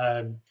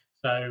 So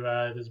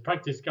there's a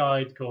practice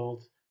guide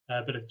called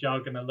a bit of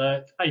jargon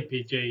alert,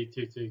 APG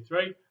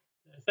 223,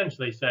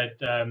 essentially said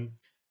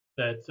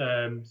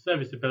that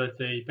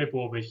serviceability,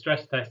 people will be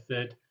stress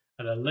tested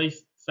at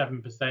least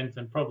 7%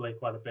 and probably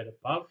quite a bit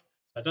above.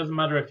 So it doesn't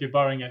matter if you're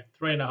borrowing at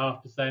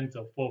 3.5%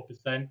 or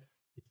 4%,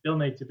 you still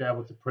need to be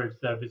able to prove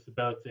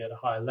serviceability at a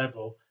higher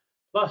level.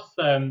 Plus,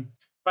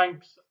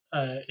 banks,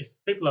 if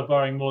people are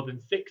borrowing more than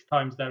 6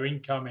 times their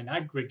income in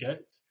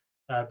aggregate,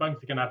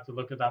 banks are going to have to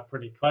look at that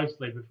pretty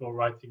closely before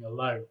writing a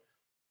loan.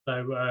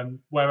 So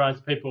whereas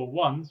people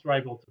once were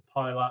able to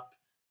pile up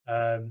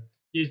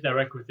use their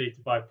equity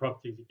to buy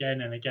properties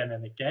again and again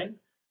and again.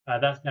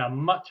 That's now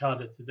much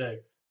harder to do.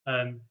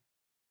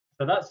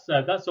 So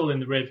that's all in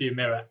the rearview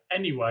mirror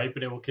anyway,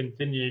 but it will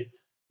continue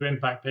to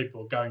impact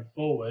people going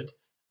forward.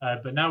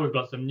 But now we've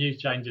got some new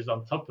changes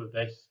on top of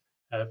this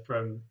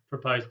from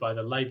proposed by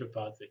the Labour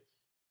Party.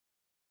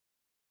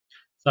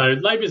 So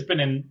Labour's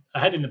been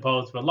ahead in the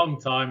polls for a long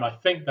time. I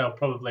think they'll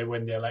probably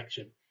win the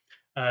election.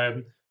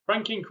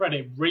 Franking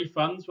credit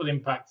refunds will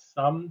impact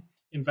some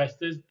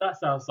investors.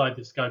 That's outside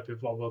the scope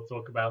of what we'll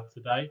talk about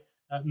today.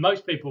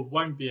 Most people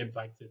won't be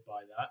impacted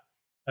by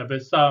that,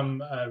 but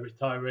some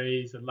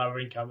retirees and lower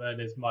income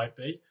earners might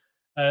be.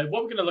 What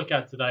we're going to look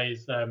at today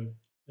is the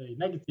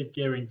negative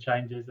gearing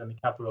changes and the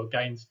capital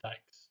gains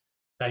tax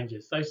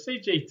changes. So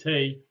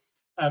CGT,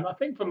 I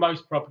think for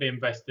most property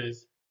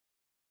investors,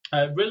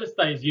 real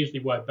estate is usually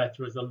worked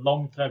better as a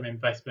long-term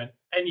investment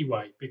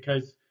anyway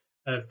because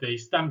of the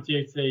stamp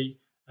duty,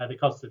 the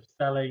cost of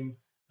selling,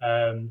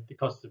 the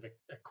cost of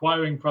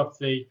acquiring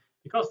property,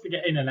 the cost to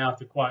get in and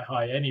out are quite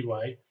high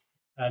anyway.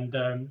 And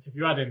if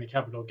you add in the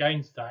capital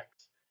gains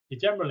tax, you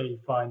generally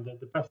find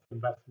that the best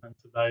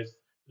investments are those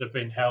that have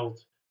been held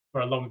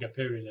for a longer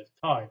period of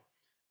time.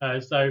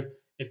 So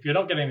if you're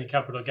not getting the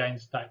capital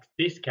gains tax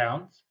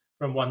discount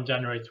from 1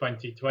 January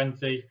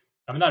 2020,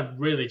 I mean, that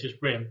really just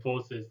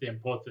reinforces the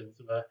importance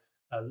of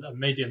a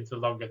medium to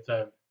longer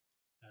term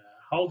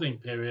holding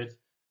period.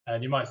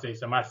 And you might see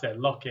some asset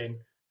lock-in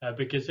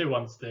because who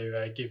wants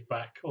to give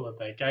back all of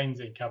their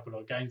gains in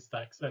capital gains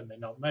tax? Certainly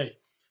not me.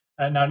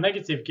 Now,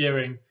 negative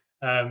gearing,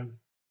 the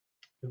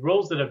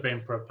rules that have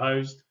been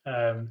proposed,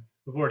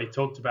 we've already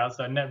talked about.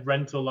 So net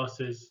rental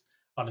losses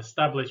on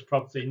established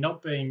property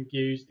not being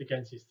used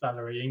against your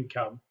salary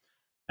income.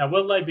 Now,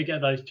 will Labour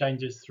get those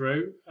changes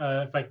through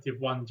effective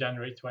 1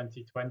 January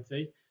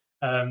 2020?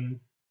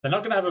 They're not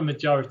going to have a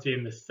majority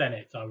in the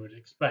Senate, I would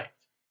expect.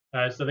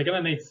 So they're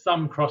going to need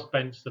some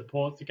crossbench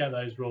support to get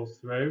those rules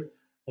through,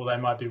 or they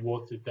might be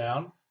watered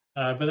down.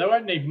 But they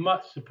won't need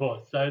much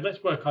support. So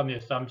let's work on the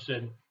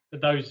assumption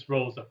that those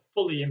rules are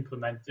fully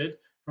implemented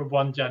from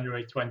 1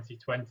 January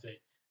 2020.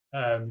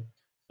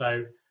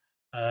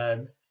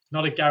 It's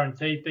not a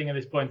guaranteed thing at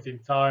this point in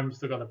time. We've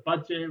still got a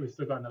budget, we've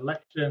still got an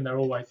election, they're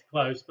always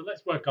close. But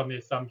let's work on the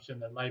assumption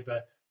that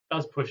Labour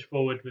does push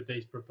forward with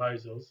these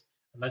proposals,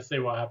 and let's see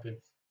what happens.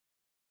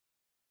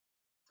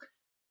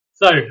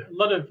 So a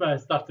lot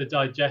of stuff to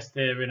digest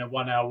here in a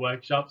 1-hour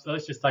workshop. So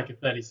let's just take a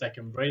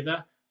 30-second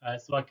breather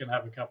so I can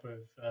have a cup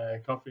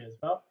of coffee as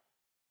well.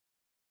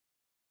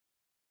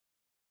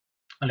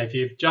 And if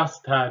you've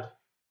just had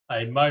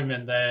a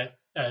moment there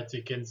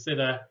to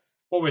consider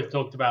what we've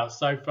talked about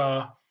so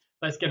far,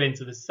 let's get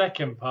into the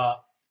second part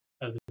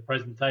of the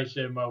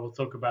presentation where we'll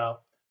talk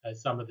about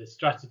some of the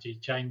strategy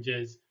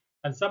changes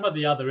and some of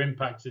the other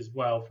impacts as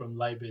well from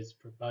Labour's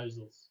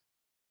proposals.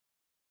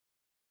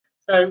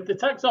 So the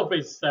tax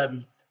office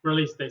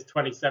released its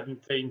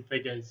 2017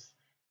 figures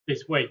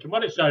this week, and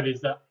what it showed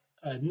is that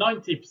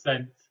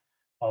 90%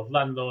 of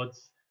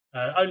landlords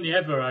only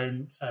ever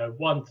own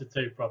 1 to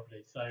 2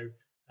 properties. So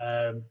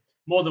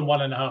more than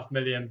 1.5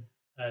 million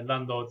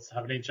landlords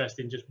have an interest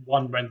in just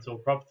one rental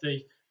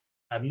property,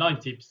 and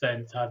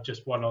 90% have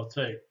just 1 or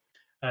 2.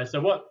 So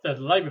what the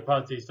Labour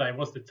Party is saying,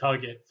 what's the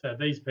target?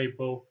 These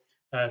people,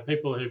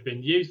 people who've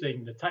been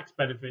using the tax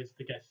benefits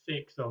to get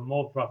 6 or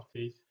more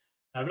properties.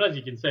 But as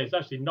you can see, it's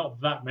actually not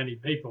that many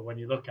people when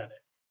you look at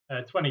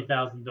it.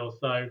 20,000 or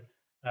so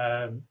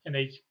in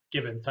each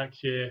given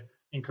tax year,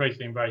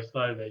 increasing very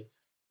slowly.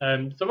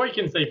 So what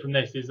you can see from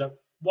this is that,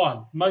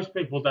 one, most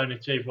people don't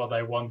achieve what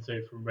they want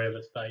to from real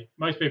estate.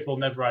 Most people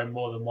never own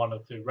more than 1 or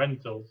 2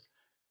 rentals,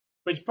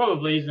 which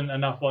probably isn't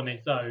enough on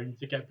its own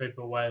to get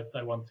people where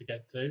they want to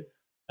get to.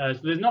 So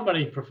there's not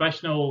many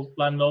professional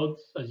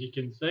landlords, as you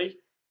can see.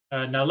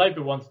 Now,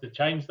 Labour wants to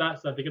change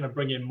that, so they're going to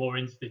bring in more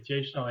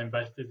institutional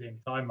investors in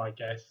time, I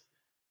guess.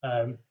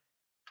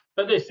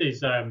 But this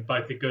is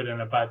both a good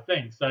and a bad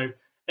thing. So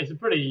it's a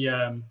pretty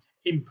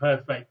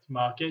imperfect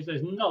market, so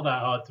it's not that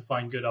hard to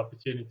find good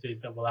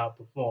opportunities that will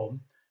outperform.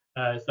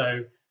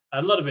 So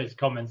a lot of it's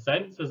common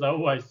sense, as I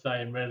always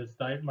say in real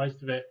estate.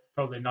 Most of it,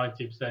 probably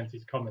 90%,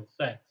 is common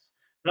sense.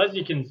 But as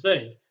you can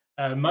see,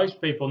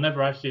 most people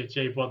never actually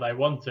achieve what they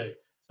want to.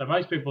 So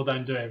most people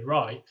don't do it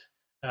right.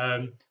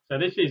 So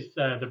this is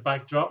the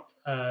backdrop.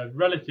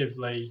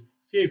 Relatively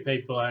few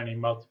people owning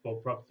multiple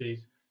properties.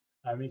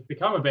 It's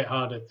become a bit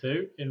harder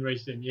too in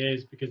recent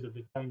years because of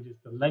the changes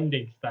to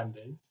lending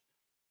standards,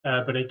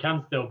 but it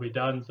can still be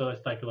done. So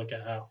let's take a look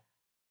at how.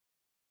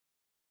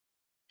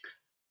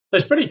 So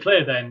it's pretty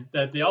clear then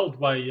that the old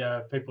way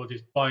people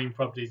just buying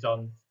properties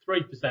on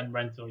 3%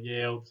 rental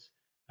yields,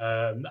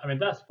 I mean,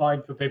 that's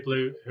fine for people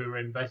who were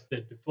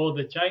invested before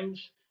the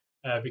change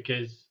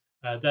because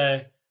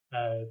their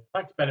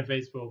tax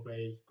benefits will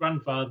be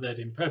grandfathered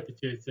in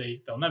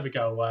perpetuity. They'll never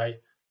go away.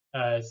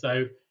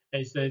 So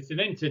it's an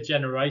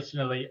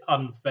intergenerationally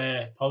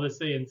unfair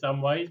policy in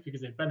some ways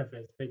because it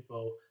benefits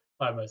people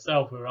like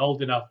myself who are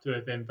old enough to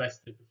have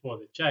invested before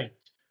the change.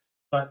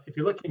 But if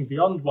you're looking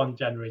beyond 1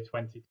 January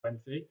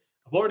 2020,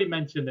 I've already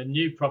mentioned that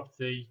new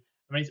property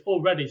I mean, it's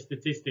already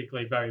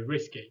statistically very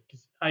risky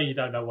because you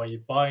don't know what you're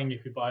buying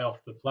if you buy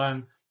off the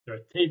plan. There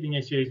are teething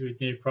issues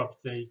with new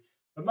property,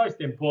 but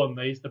most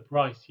importantly, it's the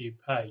price you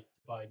pay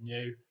to buy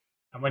new.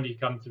 And when you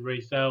come to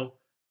resell,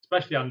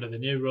 especially under the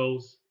new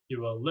rules,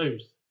 you will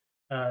lose.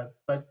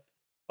 But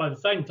by the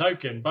same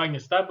token, buying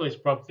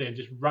established property and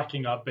just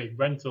racking up big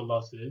rental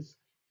losses,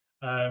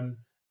 um,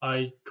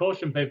 I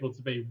caution people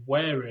to be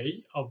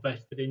wary of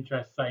vested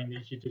interest saying that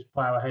you should just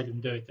plow ahead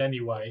and do it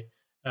anyway,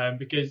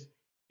 because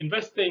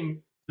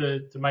investing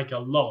to make a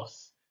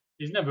loss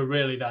is never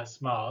really that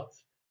smart.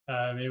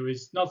 It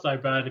was not so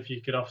bad if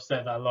you could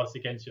offset that loss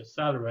against your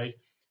salary,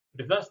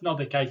 but if that's not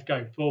the case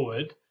going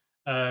forward,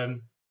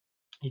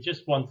 you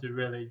just want to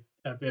really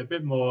be a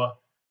bit more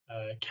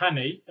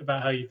canny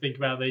about how you think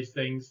about these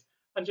things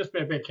and just be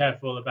a bit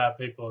careful about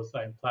people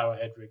saying plow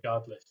ahead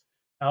regardless.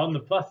 Now, on the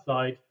plus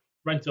side,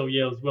 rental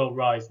yields will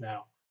rise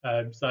now.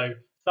 So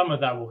some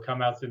of that will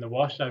come out in the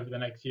wash over the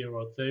next year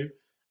or two.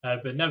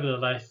 But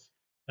nevertheless,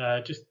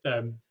 just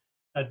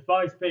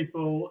advise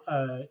people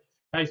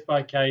case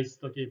by case,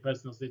 look at your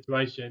personal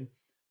situation,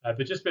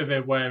 but just be a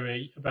bit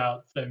wary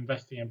about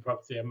investing in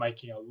property and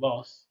making a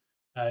loss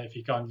if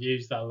you can't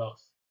use that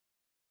loss.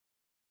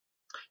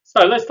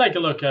 So let's take a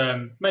look.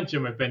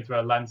 Mentioned we've been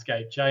through a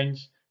landscape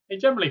change. You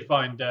generally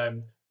find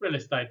real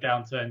estate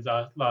downturns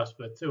last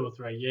for 2 or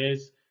 3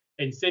 years.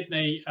 In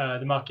Sydney,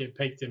 the market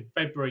peaked in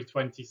February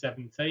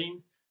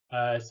 2017.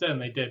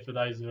 Certainly did for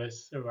those of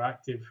us who were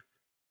active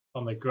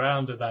on the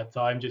ground at that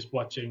time, just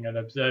watching and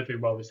observing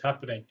what was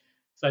happening.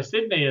 So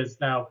Sydney is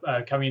now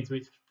coming into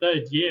its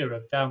 3rd year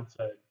of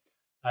downturn,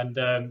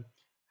 and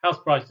house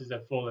prices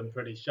have fallen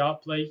pretty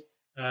sharply.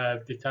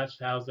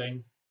 Detached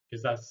housing,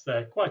 because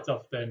that's quite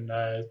often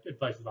in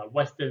places like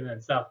Western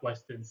and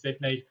southwestern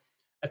Sydney.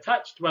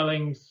 Attached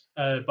dwellings,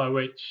 by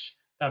which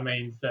that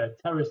means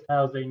terraced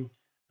housing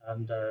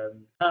and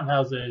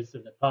townhouses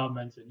and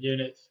apartments and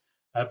units.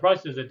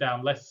 Prices are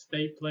down less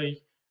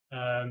steeply,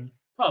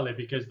 partly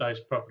because those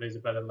properties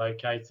are better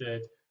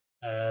located,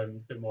 a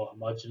bit more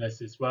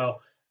homogenous as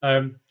well.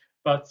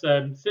 But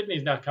Sydney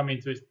is now coming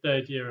into its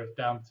 3rd year of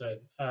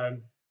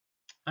downturn.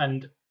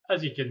 And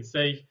as you can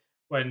see,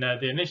 when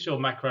the initial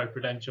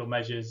macroprudential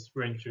measures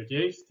were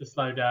introduced to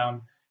slow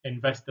down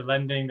investor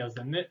lending, there was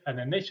an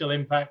initial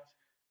impact,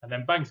 and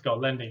then banks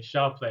got lending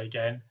sharply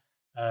again,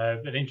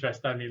 and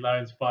interest-only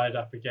loans fired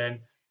up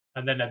again.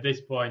 And then at this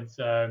point,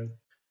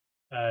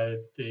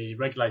 the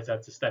regulator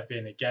had to step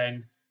in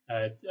again,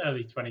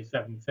 early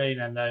 2017,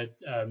 and that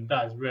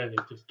has really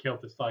just killed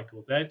the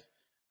cycle dead.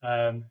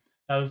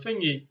 Now, the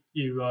thing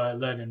you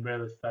learn in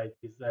real estate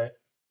is that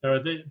there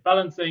are the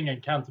balancing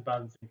and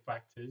counterbalancing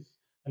factors,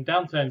 and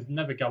downturns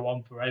never go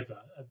on forever.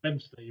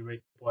 Eventually, you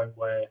reach a point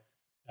where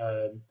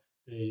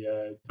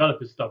the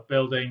developers stop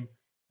building,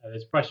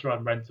 there's pressure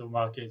on rental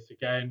markets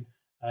again.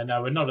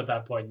 Now, we're not at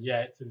that point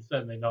yet, and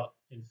certainly not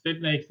in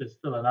Sydney, because there's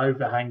still an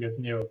overhang of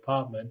new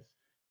apartments.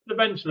 But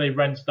eventually,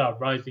 rents start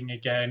rising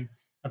again,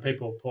 and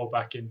people pour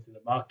back into the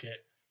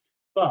market.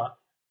 But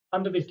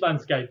under this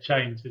landscape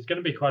change, there's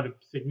going to be quite a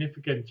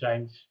significant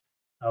change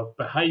of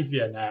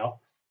behaviour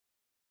now.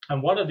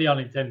 And one of the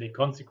unintended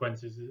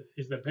consequences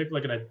is that people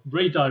are going to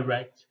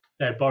redirect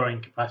their borrowing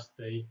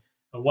capacity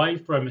away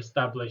from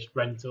established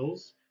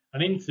rentals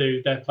and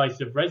into their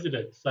place of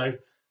residence. So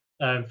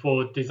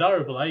for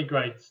desirable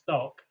A-grade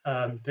stock,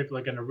 people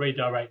are going to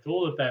redirect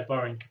all of their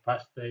borrowing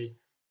capacity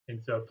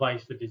into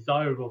a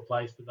desirable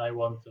place that they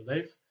want to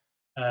live.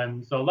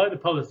 So although the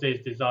policy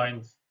is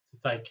designed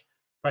to take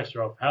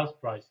pressure off house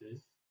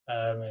prices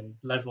and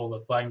level the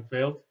playing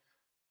field,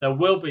 there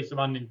will be some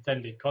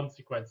unintended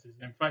consequences.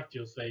 And in fact,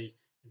 you'll see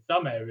in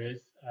some areas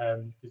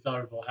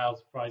desirable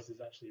house prices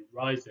actually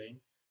rising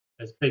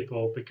as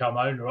people become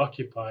owner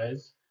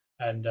occupiers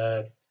and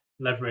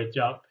leverage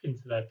up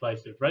into their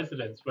place of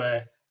residence, where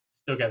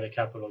you still get the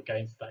capital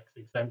gains tax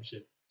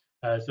exemption.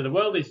 So the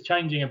world is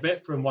changing a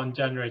bit from 1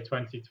 January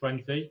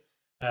 2020,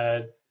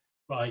 but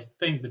I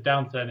think the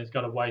downturn has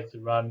got a way to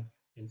run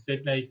in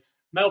Sydney.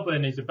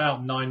 Melbourne is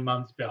about 9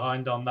 months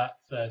behind on that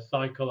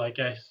cycle, I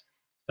guess.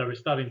 So we're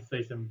starting to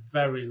see some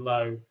very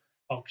low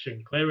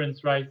auction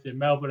clearance rates in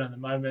Melbourne at the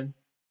moment.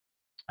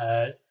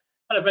 And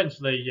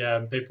eventually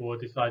people will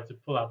decide to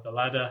pull up the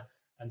ladder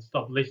and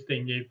stop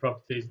listing new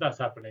properties. That's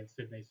happened in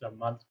Sydney some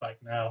months back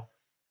now.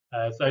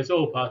 So it's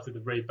all part of the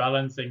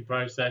rebalancing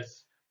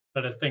process,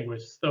 but I think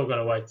we've still got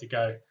a way to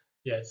go.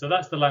 Yeah, so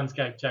that's the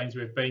landscape change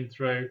we've been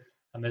through,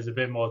 and there's a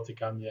bit more to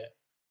come yet.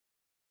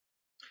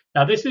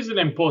 Now, this is an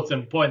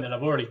important point that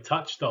I've already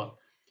touched on.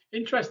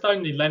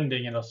 Interest-only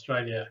lending in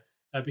Australia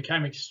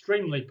became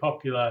extremely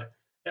popular.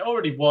 It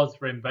already was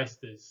for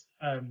investors.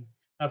 Now,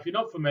 if you're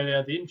not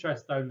familiar, the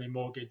interest-only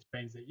mortgage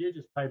means that you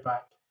just pay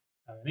back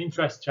an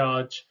interest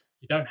charge.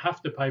 You don't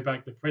have to pay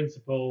back the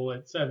principal,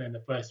 certainly in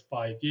the first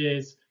 5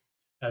 years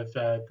of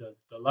the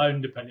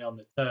loan, depending on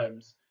the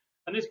terms.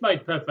 And this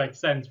made perfect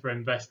sense for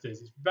investors.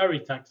 It's very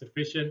tax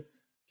efficient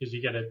because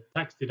you get a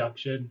tax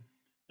deduction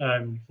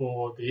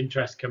for the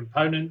interest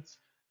component,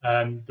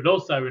 but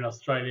also in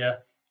Australia,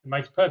 it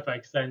makes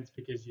perfect sense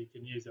because you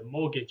can use a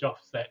mortgage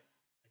offset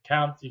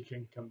account, you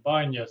can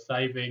combine your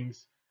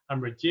savings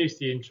and reduce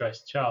the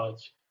interest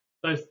charge.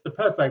 So it's the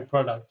perfect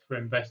product for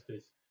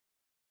investors.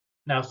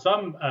 Now,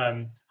 some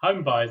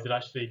home buyers have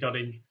actually got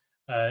in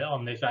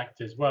on this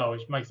act as well,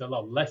 which makes a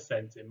lot less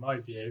sense in my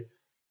view.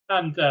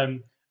 And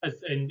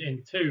as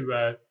in two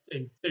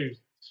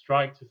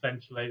strikes,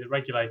 essentially, the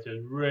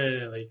regulators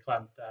really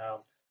clamped down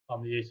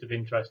on the use of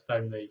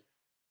interest-only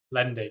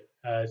lending.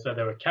 So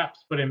there were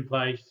caps put in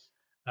place.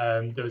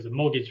 There was a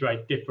mortgage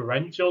rate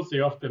differential, so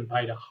you often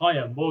paid a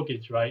higher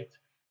mortgage rate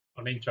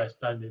on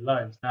interest-only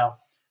loans. Now,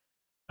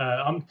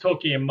 I'm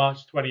talking in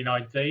March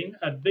 2019.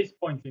 At this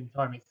point in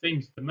time, it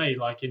seems to me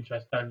like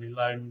interest-only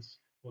loans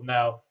will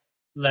now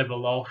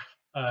level off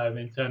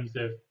in terms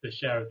of the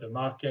share of the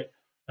market.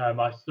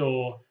 I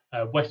saw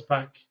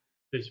Westpac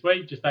this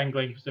week just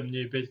angling for some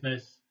new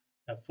business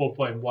at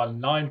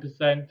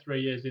 4.19%,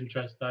 3 years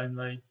interest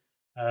only.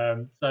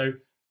 So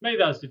maybe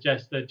that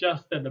suggests that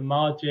just at the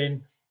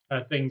margin,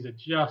 things are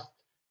just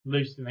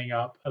loosening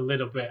up a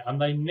little bit,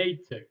 and they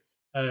need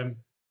to.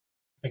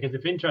 Because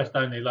if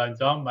interest-only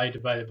loans aren't made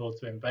available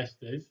to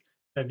investors,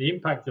 then the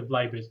impact of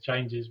Labour's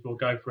changes will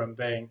go from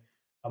being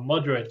a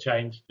moderate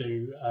change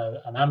to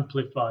an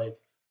amplified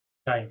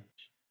change.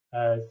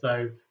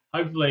 So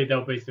hopefully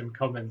there'll be some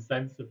common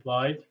sense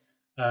applied.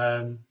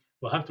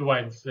 We'll have to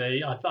wait and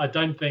see. I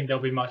don't think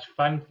there'll be much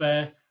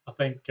fanfare. I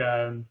think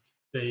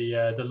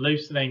the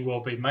loosening will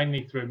be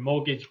mainly through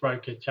mortgage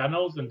broker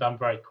channels and done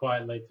very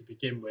quietly to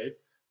begin with.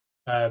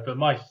 But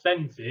my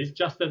sense is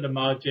just at the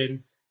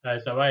margin,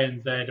 so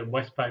ANZ and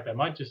Westpac, they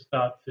might just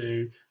start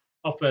to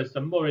offer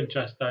some more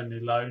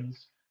interest-only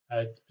loans,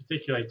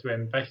 particularly to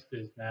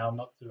investors now,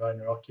 not to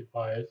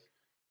owner-occupiers.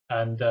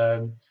 And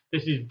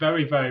this is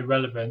very, very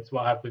relevant to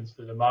what happens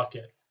to the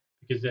market,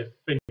 because if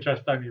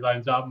interest-only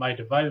loans aren't made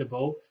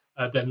available,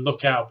 then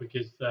look out,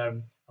 because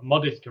a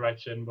modest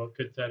correction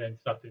could turn into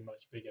something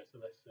much bigger. So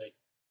let's see.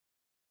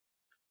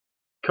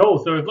 Cool.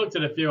 So we've looked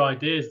at a few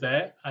ideas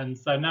there, and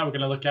so now we're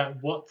going to look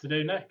at what to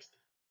do next.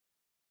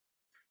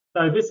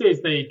 So this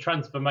is the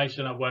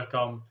transformation I work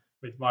on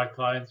with my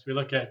clients. We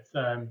look at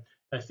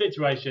their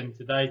situation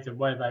to date and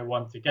where they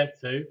want to get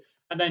to,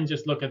 and then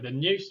just look at the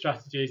new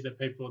strategies that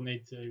people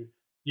need to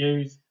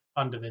use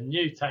under the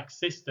new tax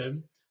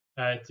system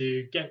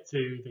to get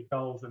to the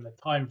goals and the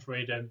time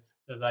freedom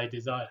that they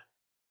desire.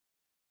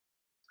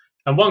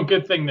 And one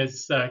good thing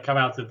that's come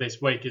out of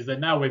this week is that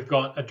now we've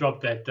got a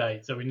drop dead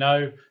date. So we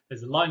know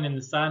there's a line in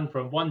the sand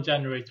from 1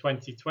 January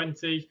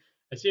 2020,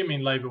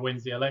 assuming Labour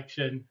wins the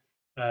election.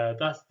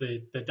 That's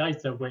the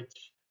date at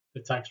which the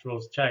tax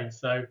rules change.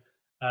 So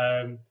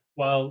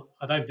while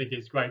I don't think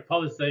it's great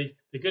policy,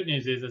 the good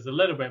news is there's a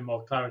little bit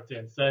more clarity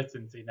and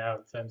certainty now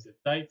in terms of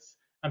dates,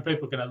 and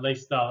people can at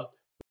least start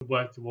to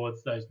work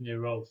towards those new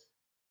rules.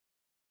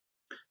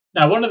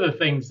 Now, one of the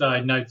things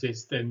I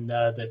noticed in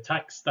the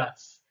tax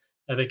stats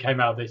that came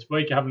out this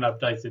week, I haven't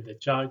updated the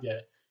chart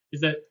yet,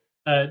 is that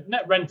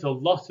net rental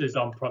losses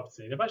on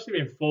property, they've actually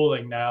been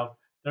falling now.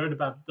 They're at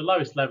about the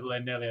lowest level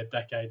in nearly a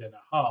decade and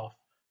a half.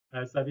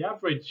 So the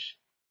average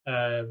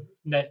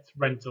net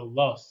rental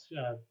loss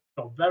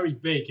got very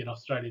big in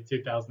Australia in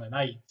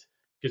 2008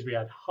 because we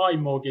had high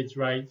mortgage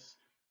rates,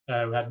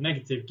 we had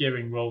negative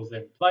gearing rules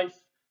in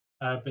place.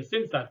 But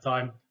since that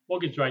time,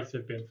 mortgage rates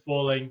have been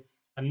falling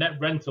and net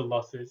rental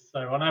losses. So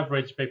on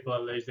average, people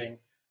are losing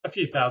a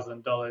few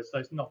 $1,000s, so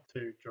it's not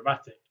too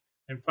dramatic.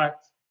 In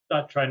fact,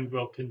 that trend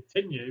will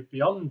continue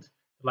beyond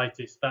the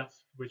latest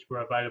stats, which were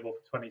available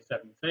for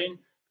 2017,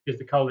 because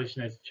the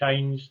coalition has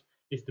changed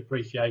its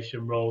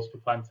depreciation rules for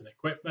plant and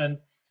equipment.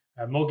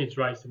 Mortgage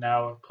rates are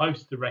now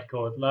close to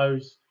record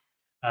lows,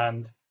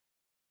 and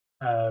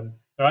there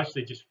are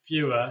actually just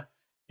fewer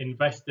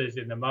investors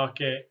in the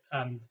market,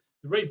 and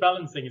the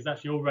rebalancing has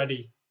actually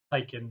already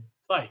taken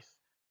place.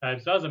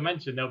 So as I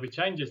mentioned, there'll be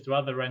changes to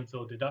other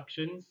rental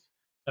deductions.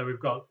 So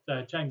we've got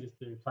changes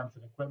to plant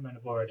and equipment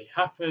have already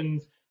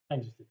happened,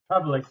 changes to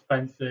travel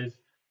expenses.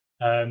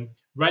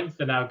 Rents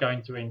are now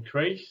going to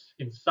increase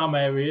in some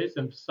areas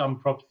and some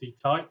property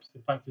types.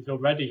 In fact, it's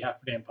already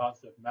happening in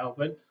parts of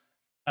Melbourne.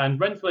 And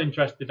rental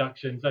interest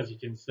deductions, as you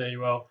can see,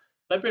 well,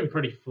 they've been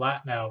pretty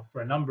flat now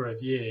for a number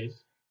of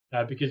years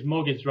because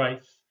mortgage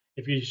rates,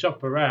 if you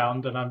shop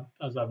around, and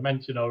as I've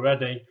mentioned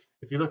already,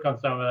 if you look on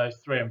some of those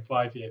 3 and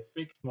 5 year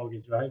fixed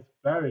mortgage rates,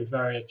 very,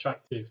 very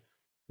attractive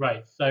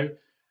rates. So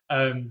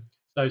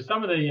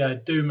some of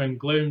the doom and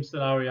gloom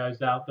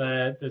scenarios out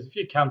there, there's a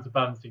few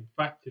counterbalancing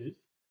factors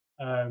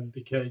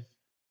because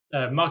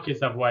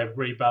markets have a way of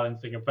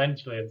rebalancing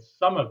eventually, and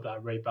some of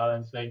that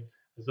rebalancing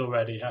has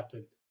already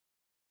happened.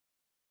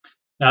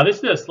 Now, this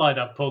is a slide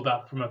I've pulled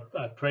up from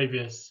a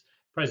previous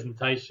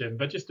presentation,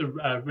 but just to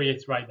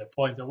reiterate the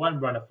point, I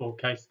won't run a full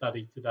case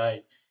study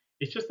today.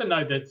 It's just to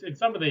note that in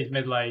some of these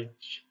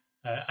middle-age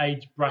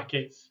age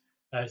brackets,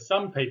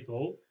 some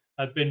people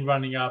have been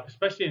running up,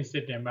 especially in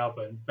Sydney and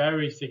Melbourne,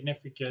 very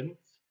significant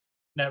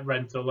net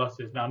rental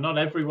losses. Now, not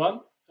everyone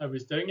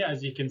was doing it,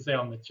 as you can see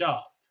on the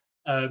chart,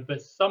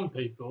 but some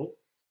people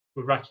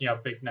were racking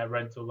up big net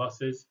rental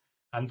losses,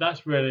 and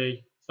that's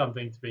really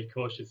something to be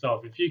cautious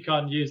of. If you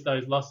can't use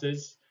those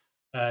losses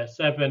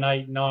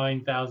 $7,000,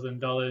 $8,000,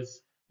 $9,000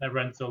 net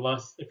rental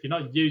loss. If you're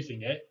not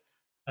using it,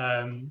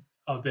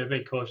 I'll be a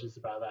bit cautious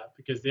about that,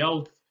 because the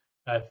old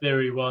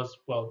theory was,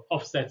 well,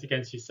 offset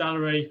against your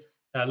salary,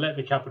 let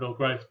the capital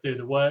growth do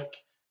the work.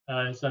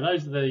 So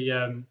those are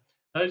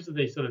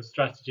the sort of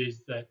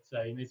strategies that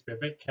you need to be a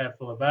bit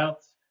careful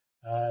about.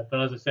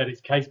 But as I said,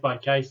 it's case by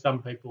case.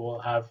 Some people will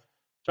have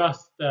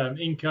trust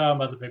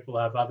income, other people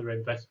have other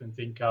investment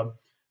income.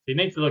 So you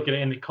need to look at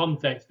it in the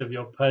context of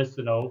your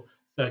personal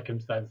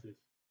circumstances.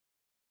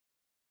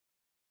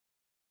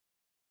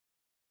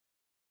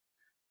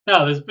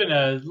 Now, there's been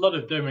a lot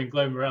of doom and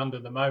gloom around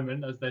at the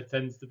moment, as there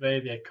tends to be.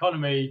 The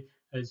economy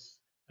has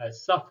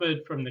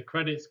suffered from the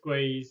credit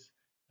squeeze.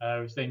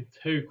 We've seen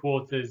 2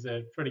 quarters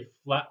of pretty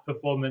flat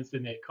performance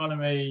in the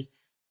economy.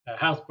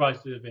 House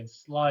prices have been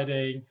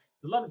sliding.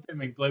 There's a lot of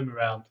doom and gloom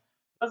around.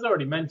 As I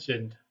already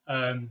mentioned,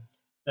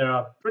 there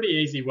are pretty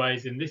easy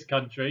ways in this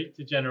country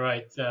to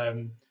generate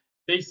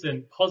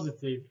decent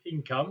positive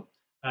income,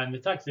 and the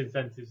tax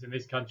incentives in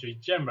this country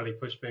generally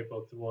push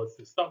people towards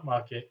the stock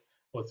market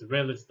or to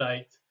real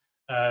estate.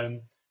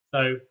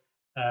 But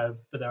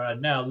there are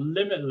now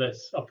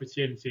limitless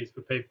opportunities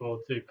for people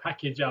to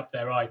package up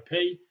their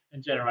IP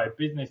and generate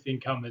business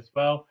income as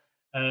well.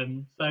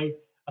 So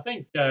I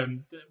think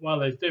while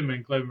there's doom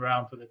and gloom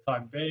around for the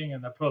time being,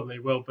 and there probably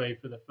will be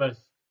for the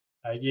first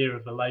year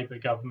of the Labour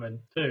government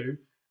too,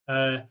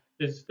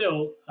 there's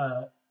still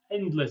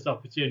endless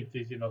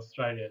opportunities in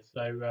Australia.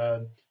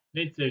 So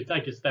need to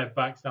take a step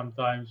back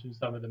sometimes from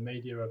some of the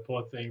media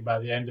reporting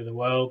about the end of the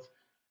world,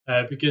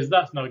 because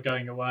that's not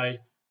going away.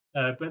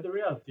 But the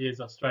reality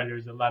is Australia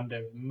is a land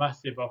of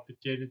massive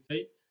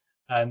opportunity,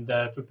 and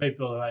for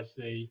people who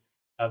actually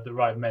have the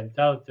right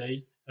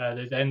mentality,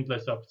 there's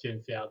endless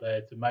opportunity out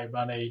there to make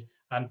money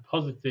and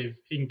positive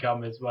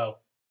income as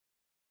well.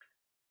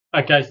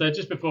 Okay, so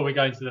just before we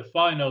go into the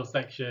final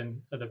section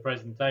of the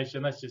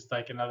presentation, let's just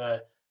take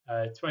another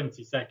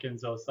 20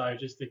 seconds or so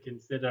just to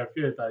consider a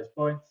few of those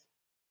points.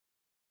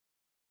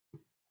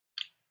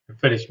 And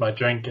finish my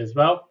drink as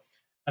well.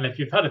 And if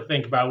you've had to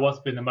think about what's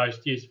been the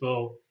most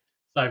useful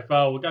so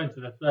far, we'll go into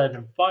the third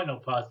and final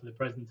part of the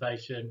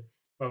presentation,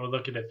 where we'll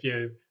look at a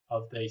few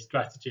of the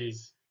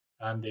strategies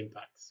and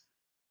impacts.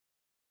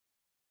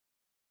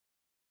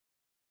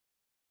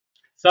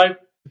 So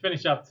to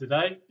finish up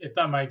today, if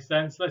that makes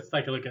sense, let's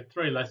take a look at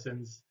 3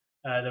 lessons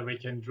that we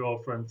can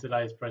draw from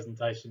today's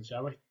presentation,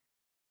 shall we?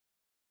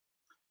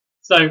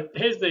 So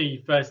here's the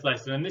first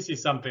lesson, and this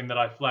is something that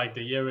I flagged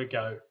a year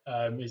ago,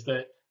 is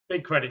that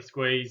big credit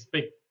squeeze,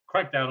 big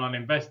crackdown on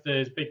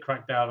investors, big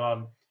crackdown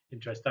on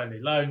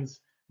interest-only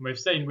loans.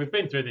 And we've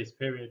been through this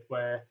period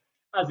where,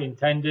 as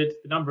intended,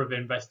 the number of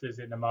investors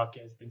in the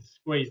market has been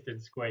squeezed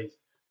and squeezed.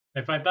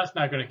 In fact, that's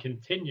now going to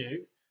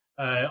continue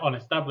on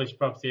established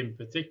property in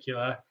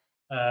particular,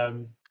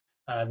 and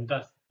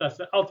that's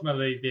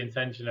ultimately the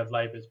intention of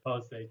Labour's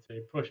policy,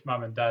 to push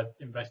mum and dad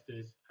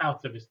investors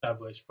out of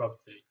established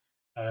property.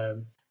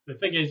 The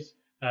thing is,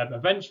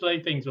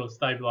 eventually things will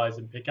stabilise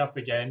and pick up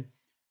again,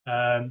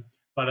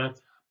 but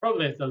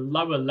probably at a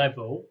lower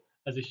level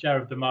as a share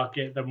of the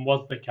market than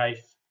was the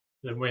case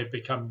than we've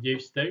become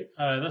used to.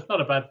 That's not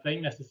a bad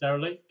thing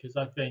necessarily, because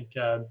I think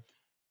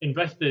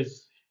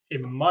investors,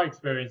 in my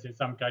experience, in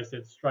some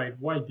cases, strayed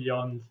way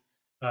beyond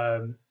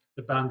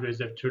the boundaries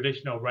of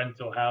traditional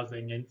rental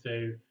housing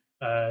into,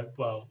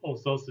 well, all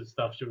sorts of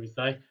stuff, should we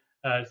say.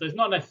 So it's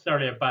not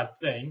necessarily a bad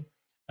thing,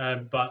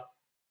 but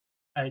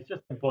it's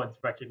just important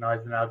to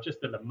recognise now,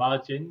 just at the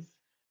margins,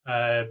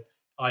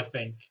 I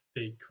think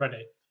the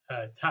credit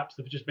taps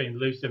have just been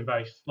loosened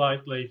very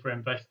slightly for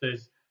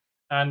investors,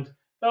 and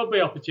there'll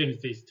be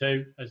opportunities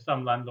too, as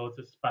some landlords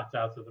are spat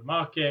out of the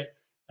market,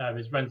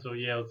 as rental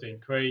yields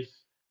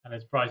increase and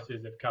as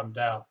prices have come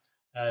down.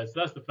 So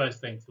that's the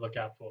first thing to look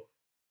out for.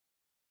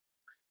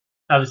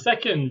 Now, the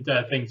second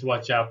thing to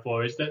watch out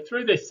for is that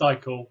through this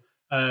cycle,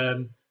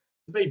 to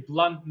be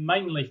blunt,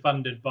 mainly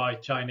funded by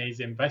Chinese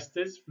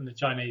investors from the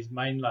Chinese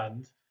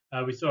mainland,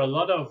 we saw a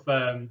lot of,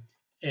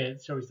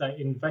 shall we say,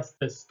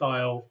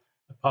 investor-style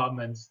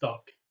apartment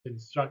stock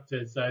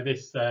constructed. So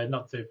this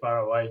not too far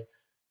away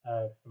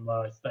from where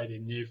I stayed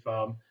in New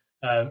Farm,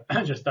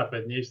 just up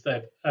at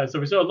Newstead.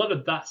 So we saw a lot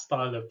of that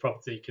style of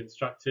property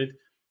constructed.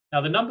 Now,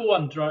 the number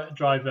one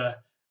driver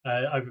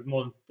over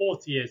more than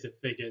 40 years of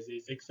figures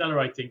is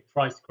accelerating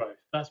price growth.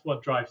 That's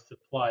what drives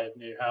supply of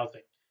new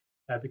housing,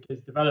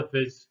 because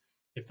developers,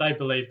 if they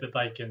believe that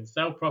they can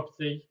sell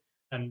property,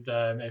 and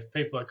if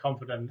people are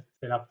confident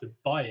enough to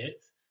buy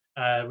it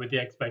with the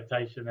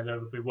expectation that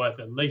it will be worth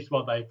at least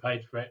what they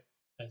paid for it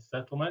at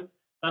settlement,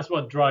 that's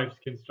what drives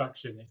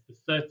construction. It's the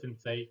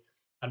certainty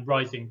and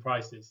rising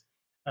prices.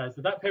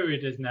 So that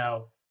period is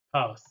now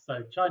past.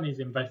 So Chinese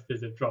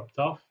investors have dropped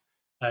off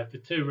for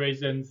 2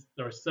 reasons.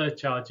 There are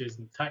surcharges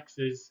and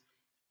taxes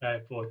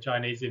for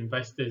Chinese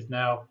investors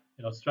now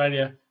in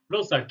Australia, but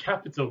also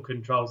capital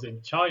controls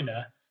in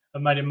China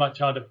have made it much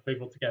harder for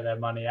people to get their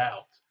money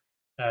out.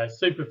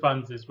 Super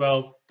funds as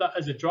well, that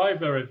as a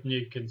driver of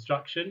new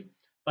construction,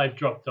 they've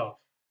dropped off.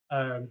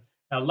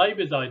 Now,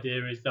 Labour's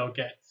idea is they'll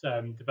get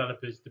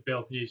developers to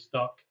build new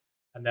stock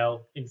and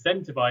they'll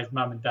incentivise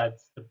mum and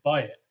dads to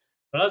buy it.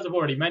 But as I've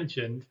already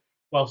mentioned,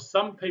 while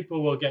some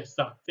people will get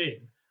sucked in,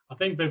 I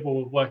think people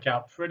will work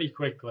out pretty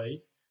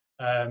quickly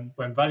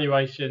when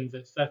valuations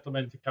at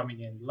settlement are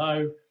coming in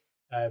low,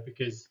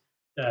 because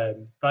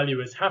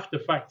valuers have to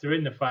factor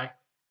in the fact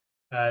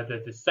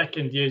that the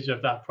second user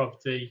of that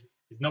property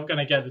is not going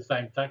to get the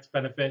same tax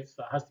benefits.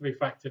 That has to be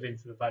factored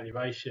into the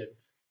valuation.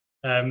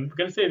 We're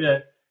going to see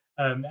that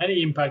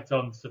any impact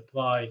on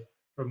supply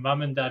from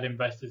mum and dad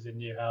investors in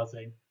new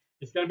housing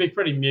is going to be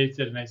pretty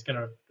muted, and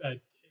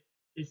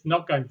it's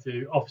not going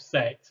to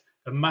offset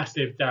the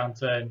massive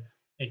downturn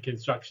in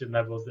construction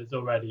levels that's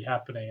already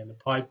happening in the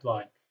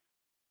pipeline.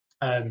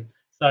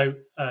 So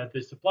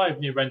the supply of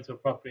new rental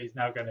property is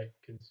now going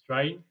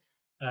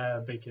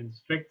to be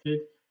constricted.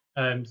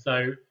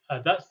 So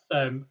that's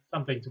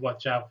something to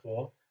watch out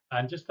for.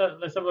 And just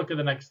let's have a look at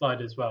the next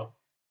slide as well.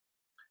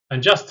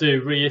 And just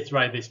to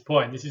reiterate this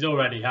point, this is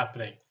already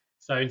happening.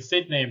 So in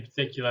Sydney in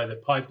particular, the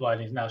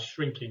pipeline is now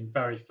shrinking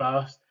very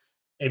fast.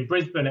 In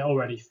Brisbane, it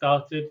already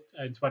started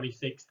in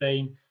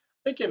 2016.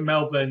 I think in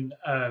Melbourne,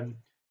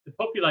 the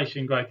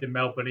population growth in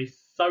Melbourne is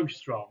so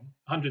strong,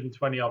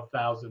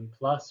 120,000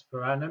 plus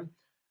per annum.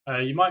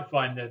 You might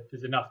find that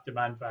there's enough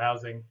demand for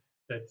housing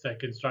that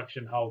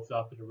construction holds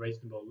up at a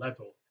reasonable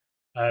level.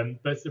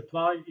 But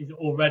supply is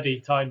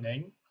already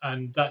tightening,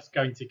 and that's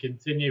going to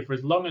continue for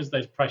as long as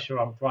there's pressure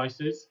on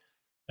prices.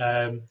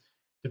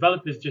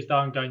 Developers just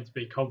aren't going to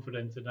be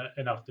confident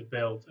enough to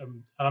build.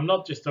 And I'm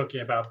not just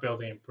talking about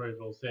building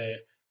approvals here.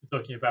 We're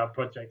talking about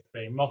projects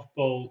being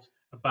mothballed,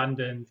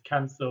 abandoned,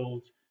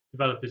 cancelled,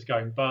 developers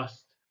going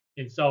bust,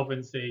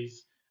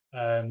 insolvencies.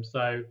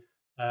 So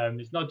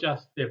it's not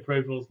just the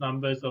approvals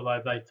numbers,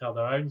 although they tell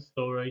their own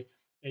story.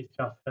 It's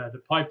just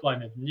the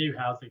pipeline of new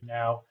housing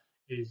now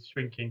is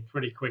shrinking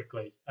pretty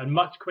quickly, and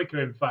much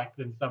quicker, in fact,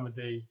 than some of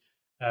the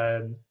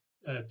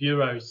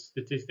Bureau's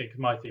statistics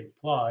might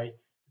imply,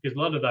 because a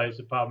lot of those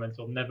apartments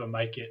will never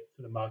make it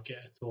to the market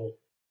at all.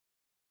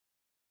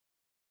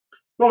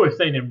 What we've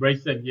seen in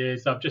recent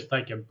years, I've just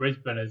taken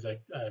Brisbane as a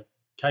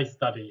case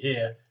study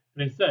here,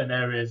 but in certain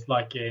areas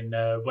like in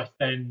West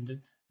End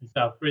and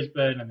South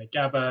Brisbane and the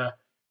Gabba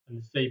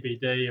and the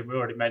CBD, and we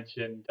already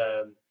mentioned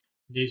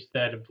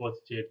Newstead and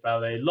Fortitude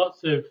Valley,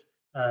 lots of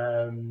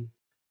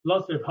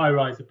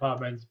high-rise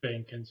apartments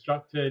being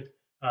constructed.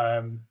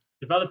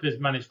 Developers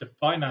managed to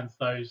finance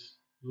those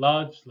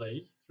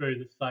largely through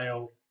the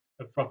sale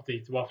of property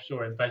to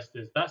offshore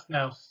investors. That's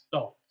now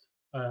stopped.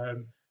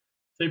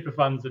 Super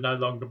funds are no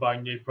longer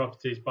buying new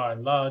properties by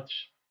and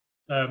large.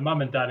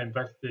 Mum and dad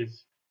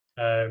investors,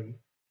 they're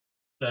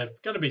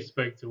going to be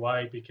spooked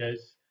away,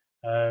 because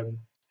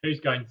who's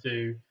going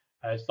to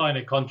sign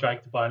a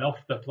contract to buy an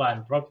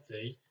off-the-plan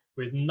property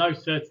with no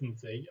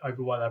certainty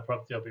over what that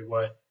property will be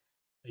worth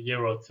a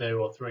year or 2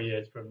 or 3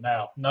 years from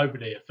now?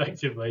 Nobody,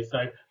 effectively.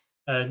 So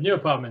new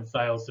apartment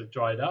sales have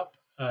dried up,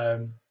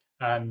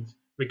 and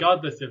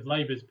regardless of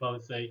Labour's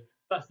policy,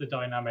 that's the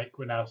dynamic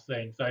we're now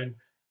seeing. So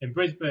in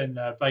Brisbane,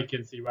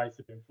 vacancy rates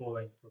have been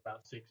falling for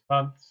about 6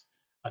 months.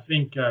 I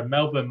think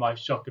Melbourne might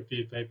shock a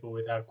few people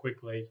with how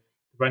quickly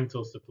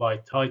rental supply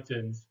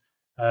tightens.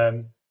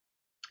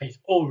 It's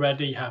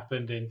already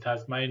happened in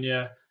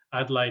Tasmania.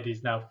 Adelaide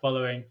is now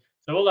following.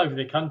 So all over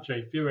the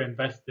country, fewer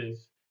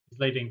investors is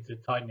leading to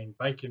tightening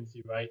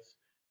vacancy rates.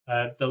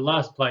 The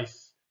last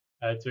place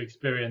to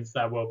experience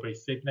that will be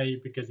Sydney,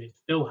 because it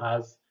still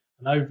has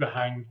an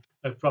overhang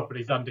of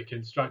properties under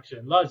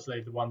construction,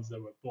 largely the ones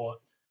that were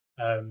bought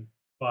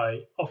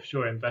by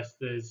offshore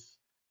investors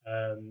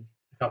a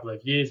couple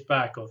of years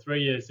back or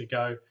 3 years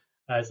ago.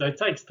 So it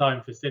takes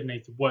time for Sydney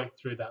to work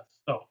through that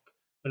stock,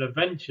 but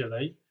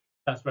eventually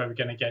that's where we're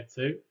going to get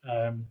to,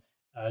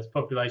 as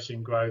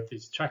population growth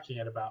is tracking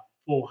at about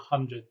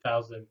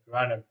 400,000 per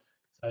annum.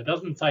 So it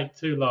doesn't take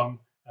too long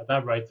at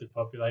that rate of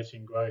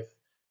population growth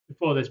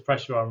before there's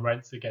pressure on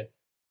rents again.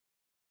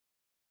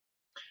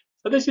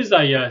 So this is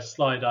a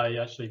slide I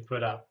actually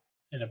put up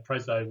in a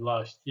Prezzo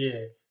last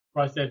year,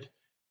 where I said,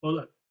 well,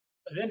 look,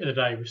 at the end of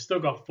the day, we've still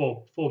got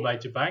four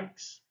major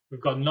banks. We've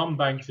got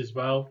non-banks as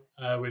well.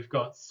 We've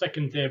got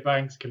second-tier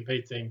banks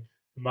competing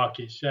for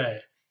market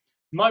share.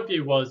 My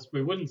view was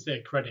we wouldn't see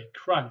a credit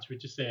crunch, we'd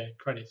just see a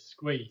credit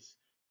squeeze.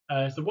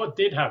 So what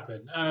did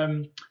happen?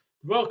 The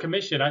Royal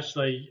Commission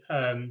actually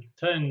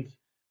turned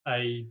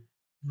a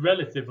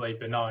relatively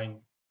benign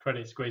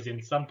credit squeeze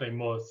into something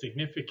more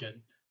significant,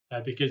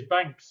 because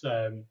banks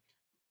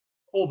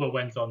all but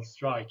went on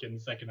strike in the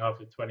second half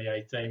of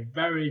 2018.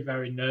 Very,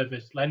 very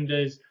nervous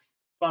lenders,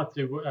 far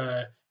too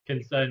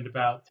concerned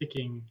about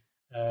ticking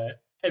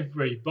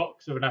every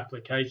box of an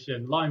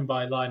application, line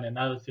by line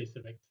analysis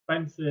of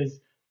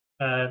expenses,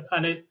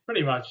 and it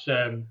pretty much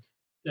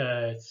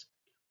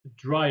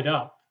dried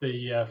up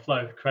the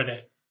flow of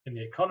credit in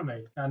the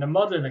economy. And a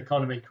modern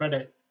economy,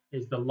 credit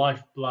is the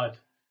lifeblood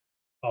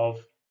of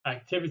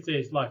activity,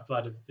 it's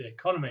lifeblood of the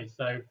economy.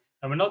 So,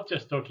 and we're not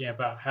just talking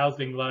about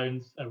housing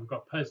loans. We've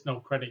got personal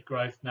credit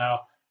growth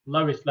now,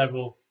 lowest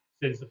level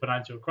since the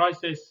financial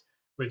crisis.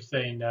 We've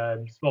seen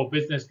small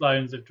business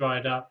loans have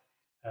dried up,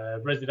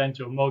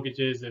 residential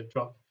mortgages have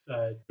dropped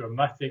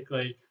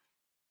dramatically.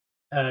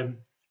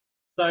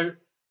 So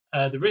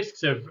the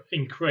risks have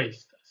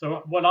increased.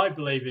 So what I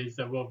believe is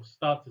that we'll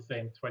start to see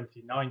in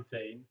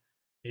 2019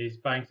 is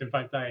banks, in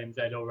fact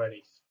ANZ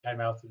already came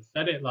out and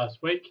said it last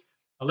week,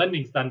 our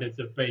lending standards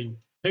have been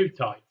too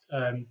tight.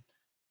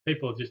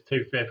 People are just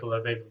too fearful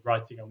of even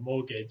writing a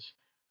mortgage.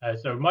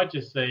 So we might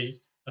just see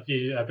a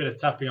bit of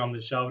tapping on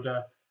the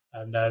shoulder,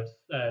 and the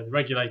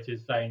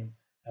regulators saying,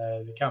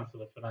 the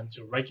Council of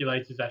Financial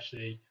Regulators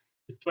actually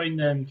between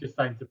them just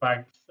saying to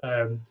banks,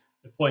 the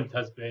point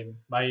has been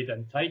made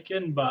and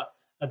taken, but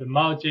at the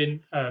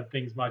margin,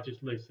 things might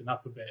just loosen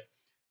up a bit.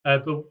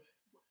 But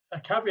a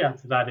caveat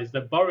to that is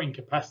that borrowing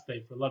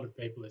capacity for a lot of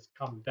people has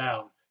come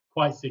down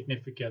quite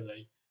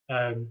significantly.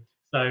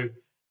 So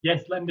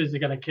yes, lenders are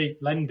going to keep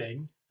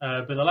lending,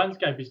 but the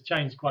landscape has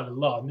changed quite a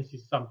lot, and this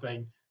is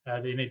something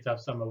that you need to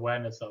have some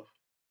awareness of.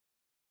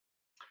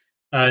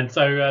 And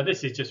so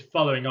this is just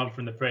following on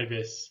from the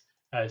previous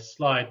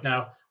slide.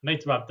 Now, I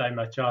need to update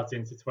my chart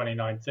into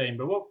 2019,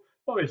 but what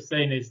we've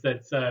seen is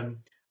that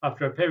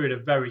after a period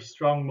of very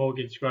strong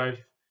mortgage growth,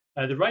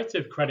 the rate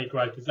of credit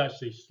growth has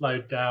actually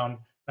slowed down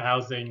for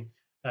housing.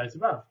 It's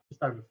about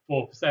just over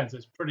 4%, so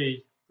it's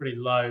pretty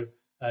low,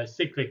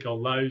 cyclical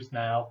lows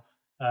now.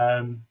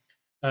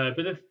 But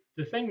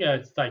the thing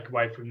to take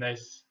away from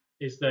this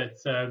is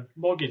that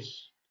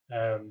mortgage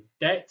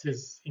debt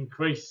has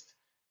increased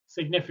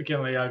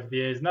significantly over the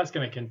years, and that's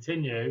going to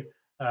continue.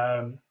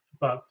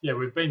 But yeah,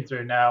 we've been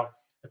through now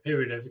a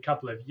period of a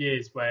couple of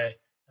years where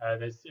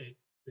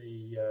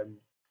the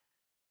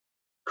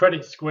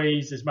credit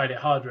squeeze has made it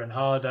harder and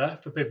harder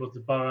for people to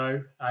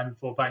borrow and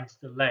for banks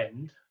to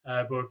lend.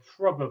 But we're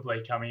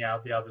probably coming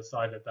out the other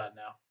side of that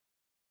now.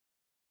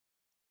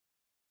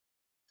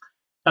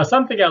 Now,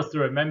 something else to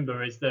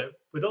remember is that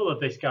with all of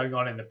this going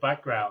on in the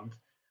background,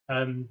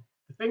 the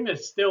thing that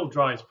still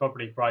drives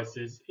property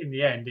prices in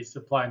the end is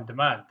supply and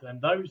demand,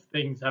 and those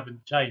things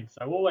haven't changed.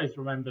 So always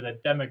remember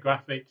that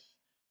demographics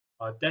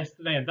are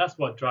destiny, and that's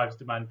what drives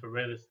demand for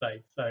real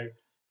estate. So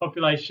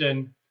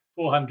population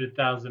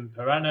 400,000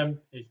 per annum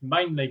is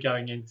mainly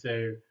going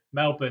into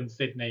Melbourne,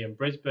 Sydney and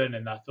Brisbane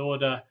in that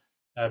order.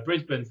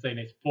 Brisbane's seen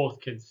its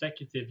fourth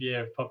consecutive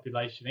year of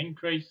population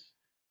increase,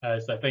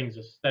 so things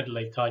are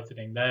steadily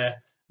tightening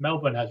there.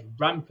 Melbourne has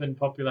rampant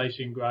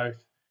population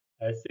growth.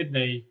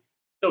 Sydney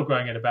still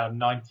growing at about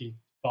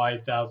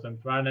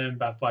 95,000 per annum,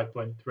 about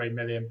 5.3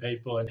 million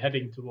people, and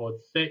heading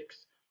towards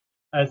 6.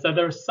 So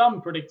there are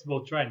some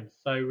predictable trends.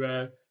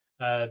 So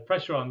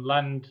pressure on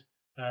land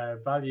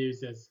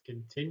values has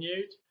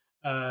continued.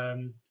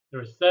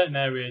 There are certain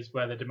areas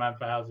where the demand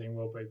for housing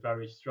will be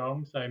very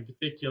strong. So in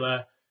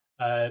particular,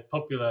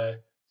 popular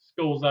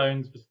school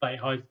zones for state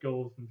high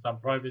schools and some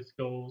private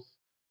schools.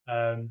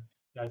 So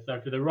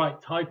for the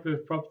right type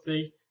of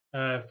property,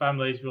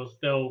 families will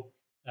still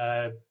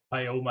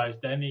pay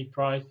almost any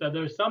price. So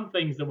there are some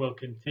things that will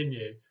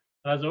continue.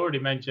 As I already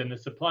mentioned, the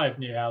supply of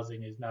new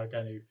housing is now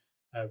going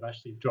to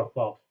actually drop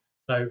off.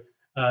 So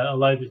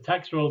although the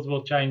tax rules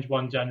will change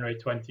 1 January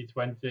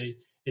 2020,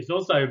 it's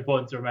also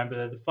important to remember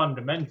that the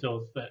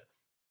fundamentals that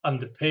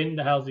underpin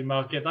the housing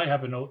market, they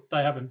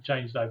haven't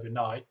changed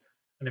overnight.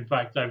 And in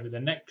fact, over the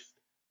next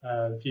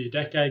few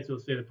decades, we'll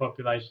see the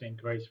population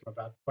increase from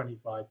about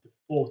 25 to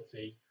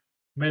 40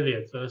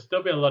 million. So there'll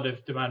still be a lot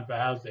of demand for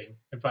housing.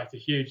 In fact, a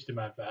huge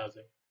demand for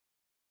housing.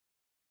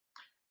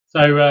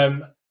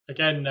 So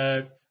again,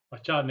 my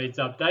chart needs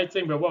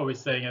updating, but what we're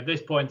seeing at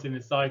this point in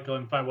the cycle,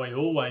 in fact, what you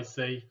always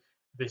see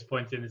at this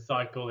point in the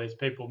cycle is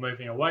people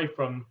moving away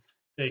from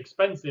the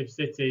expensive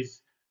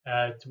cities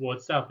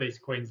towards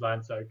southeast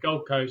Queensland, so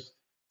Gold Coast,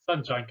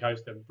 Sunshine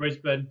Coast and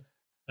Brisbane.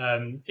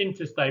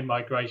 Interstate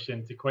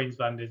migration to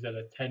Queensland is at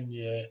a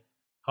 10-year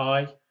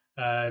high.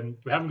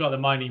 We haven't got the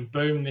mining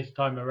boom this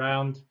time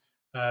around,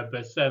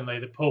 but certainly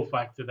the pull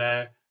factor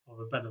there of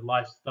a better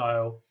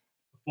lifestyle,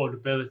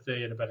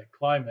 affordability and a better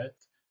climate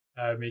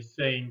is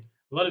seeing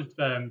a lot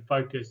of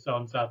focus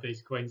on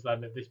southeast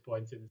Queensland at this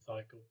point in the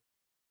cycle.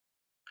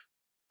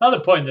 Another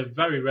point that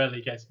very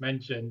rarely gets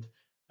mentioned,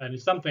 and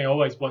is something I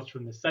always watch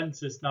from the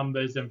census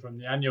numbers and from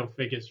the annual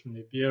figures from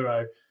the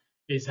Bureau,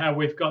 is how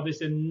we've got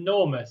this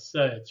enormous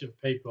surge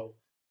of people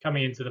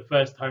coming into the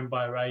first home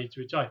buyer age,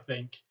 which I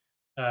think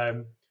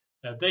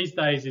these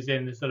days is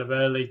in the sort of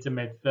early to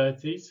mid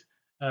 30s.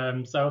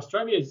 So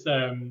Australia's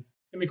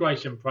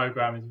immigration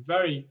program is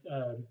very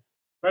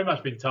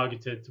much been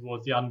targeted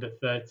towards the under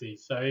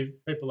 30s. So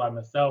people like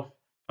myself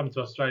come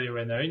to Australia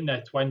when they're in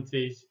their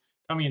 20s,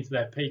 coming into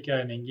their peak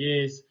earning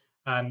years,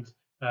 and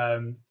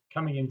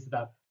coming into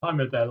that time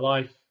of their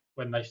life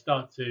when they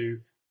start to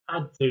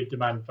add to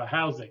demand for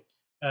housing.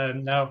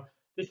 Now,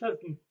 this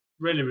hasn't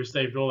really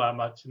received all that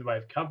much in the way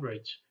of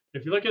coverage.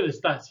 If you look at the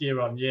stats year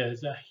on year,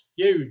 there's a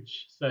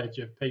huge surge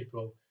of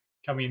people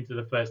coming into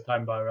the first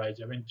home buyer age.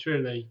 I mean,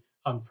 truly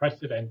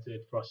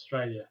unprecedented for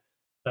Australia.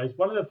 So it's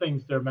one of the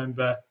things to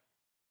remember,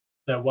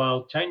 that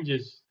while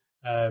changes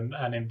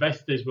and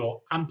investors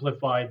will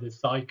amplify the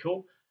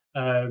cycle,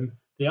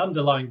 the the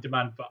underlying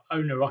demand for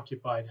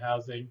owner-occupied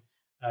housing,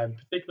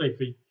 particularly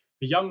for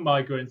young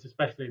migrants,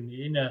 especially in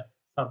the inner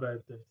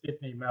suburbs of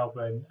Sydney,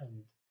 Melbourne, and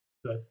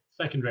to a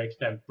secondary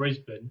extent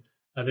Brisbane,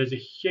 there's a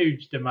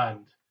huge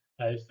demand.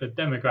 It's the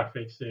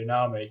demographic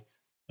tsunami.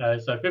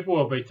 So people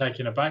will be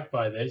taken aback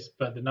by this,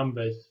 but the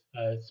numbers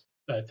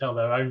tell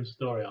their own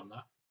story on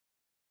that.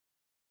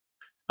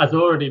 As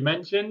already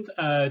mentioned,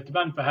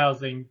 demand for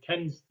housing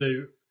tends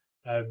to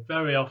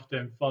very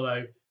often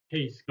follow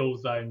key school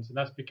zones, and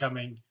that's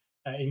becoming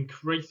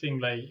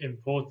increasingly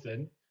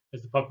important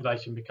as the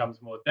population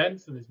becomes more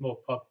dense and there's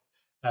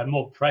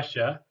more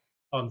pressure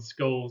on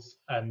schools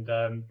and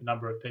the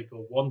number of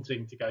people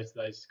wanting to go to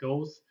those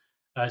schools.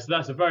 So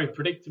that's a very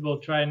predictable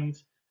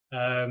trend.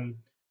 The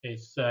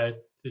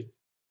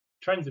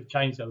trends have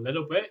changed a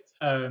little bit,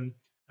 and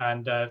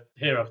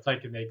here I've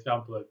taken the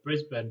example of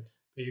Brisbane.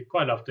 But you're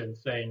quite often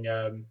seeing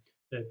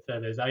that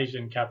there's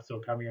Asian capital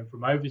coming in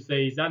from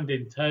overseas and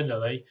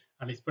internally,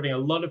 and it's putting a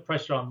lot of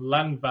pressure on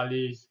land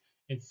values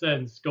in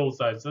certain school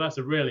zones. So that's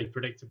a really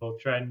predictable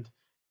trend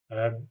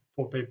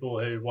for people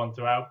who want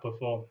to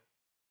outperform.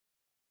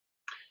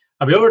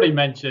 And we already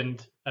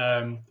mentioned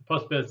the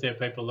possibility of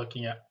people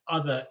looking at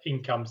other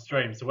income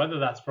streams. So whether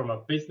that's from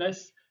a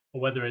business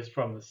or whether it's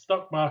from the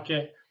stock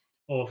market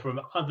or from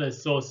other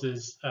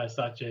sources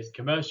such as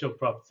commercial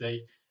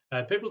property,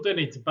 people do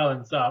need to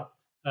balance up.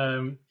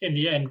 In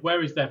the end,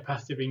 where is their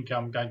passive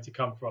income going to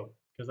come from?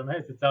 Because I'm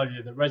here to tell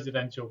you that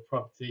residential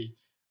property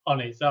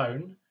on its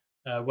own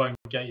won't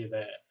get you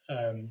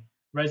there.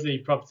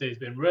 Resi property has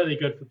been really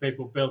good for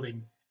people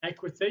building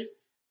equity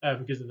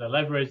because of the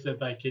leverage that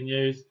they can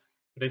use.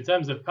 But in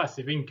terms of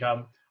passive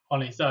income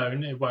on its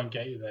own, it won't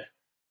get you there.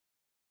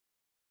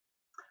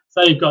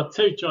 So you've got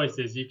two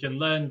choices. You can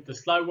learn the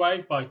slow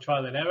way by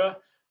trial and error,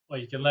 or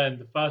you can learn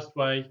the fast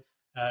way.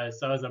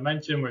 So as I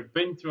mentioned, we've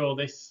been through all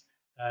this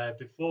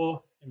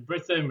before. In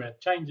Britain, we had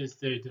changes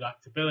to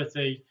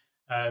deductibility,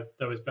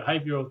 there was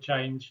behavioural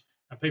change,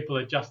 and people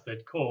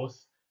adjusted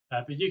course.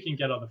 But you can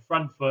get on the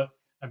front foot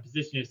and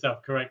position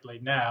yourself correctly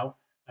now,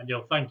 and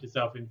you'll thank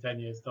yourself in 10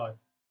 years' time.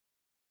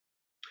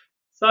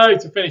 So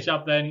to finish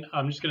up then,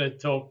 I'm just going to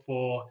talk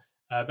for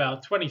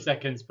about 20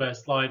 seconds per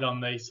slide on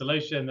the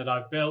solution that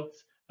I've built,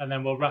 and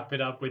then we'll wrap it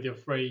up with your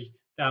free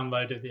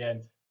download at the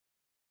end.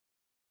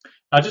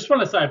 I just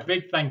want to say a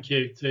big thank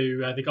you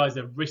to the guys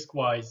at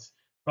Riskwise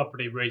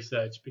Property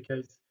Research,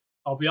 because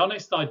I'll be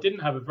honest, I didn't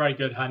have a very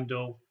good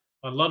handle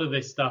on a lot of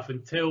this stuff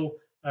until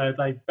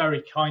they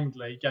very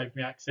kindly gave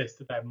me access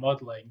to their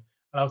modelling.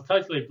 And I was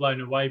totally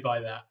blown away by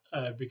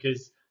that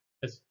because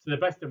to the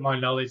best of my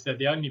knowledge, they're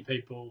the only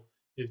people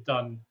who've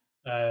done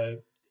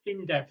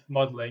in-depth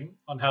modelling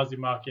on housing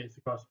markets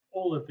across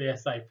all of the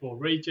SA4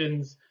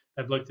 regions.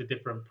 They've looked at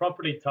different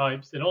property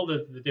types and all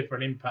of the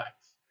different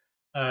impacts.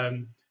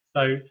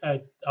 So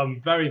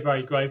I'm very,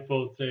 very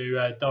grateful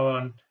to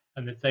Doron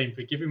and the team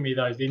for giving me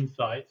those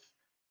insights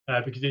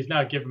because it's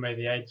now given me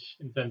the edge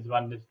in terms of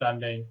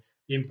understanding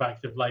the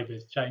impacts of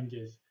Labour's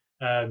changes.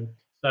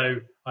 So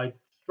I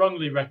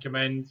strongly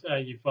recommend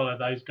you follow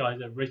those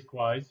guys at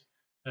Riskwise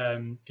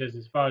because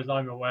as far as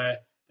I'm aware,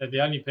 they're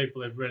the only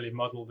people who've really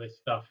modelled this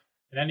stuff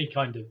in any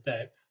kind of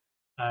depth.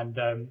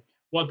 And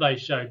what they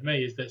showed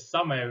me is that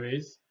some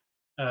areas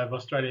of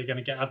Australia are going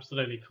to get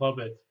absolutely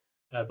clobbered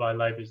by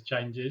Labour's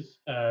changes.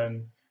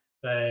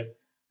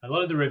 A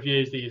lot of the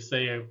reviews that you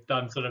see are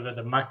done sort of at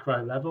the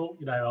macro level,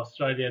 you know,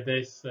 Australia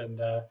this and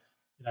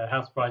you know,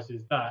 house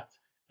prices that,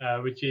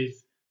 which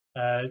is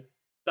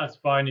that's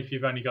fine if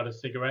you've only got a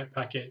cigarette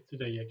packet to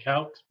do your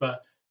calcs,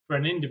 but for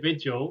an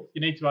individual, you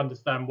need to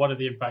understand what are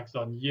the impacts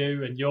on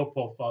you and your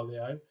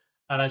portfolio,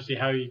 and actually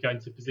how you're going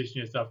to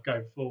position yourself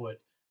going forward.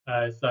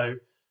 So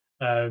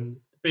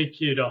big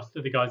kudos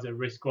to the guys at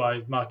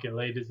Riskwise, market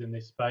leaders in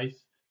this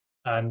space,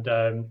 and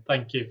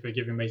thank you for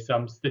giving me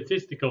some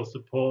statistical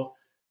support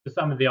for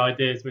some of the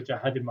ideas which I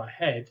had in my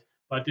head,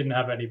 but I didn't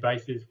have any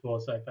basis for,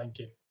 so thank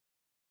you.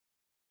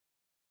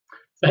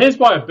 So here's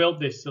why I built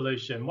this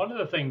solution. One of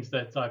the things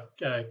that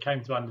I've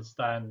came to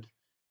understand,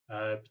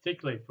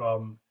 particularly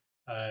from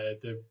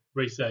the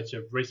research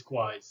of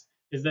Riskwise,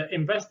 is that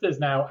investors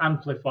now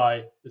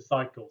amplify the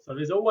cycle. So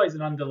there's always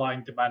an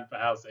underlying demand for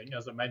housing,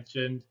 as I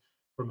mentioned,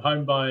 from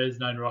home buyers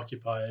and owner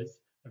occupiers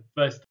and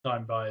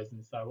first-time buyers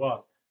and so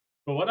on.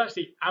 But what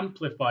actually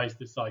amplifies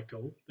the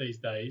cycle these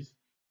days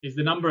is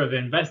the number of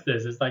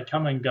investors as they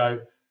come and go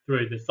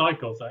through the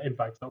cycle. So it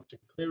impacts auction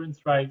clearance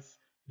rates,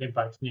 it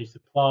impacts new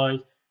supply,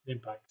 it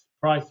impacts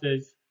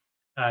prices,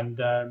 and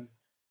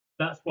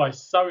that's why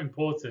it's so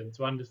important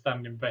to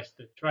understand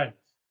investor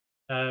trends.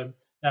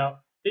 Now,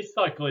 this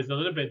cycle is a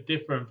little bit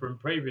different from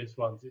previous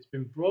ones. It's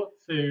been brought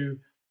to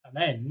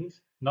an end,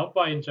 not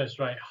by interest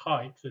rate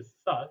hikes as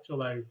such,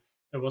 although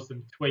there was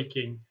some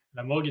tweaking in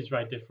the mortgage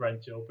rate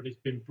differential, but it's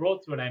been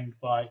brought to an end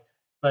by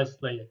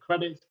firstly a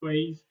credit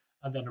squeeze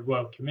and then a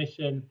Royal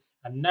Commission,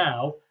 and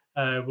now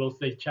we'll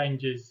see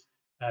changes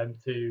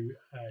to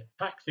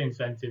tax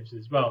incentives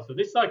as well. So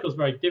this cycle is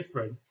very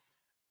different,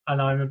 and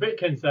I'm a bit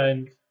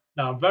concerned,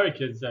 now I'm very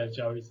concerned,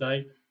 shall we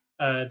say,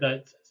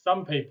 that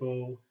some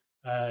people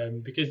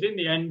because in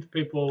the end,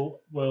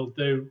 people will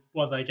do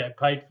what they get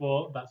paid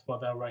for. That's what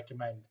they'll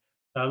recommend.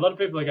 So a lot of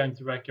people are going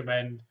to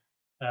recommend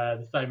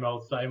the same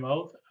old, same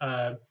old.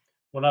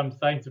 What I'm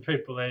saying to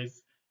people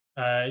is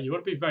you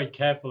want to be very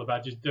careful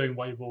about just doing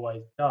what you've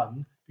always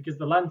done because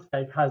the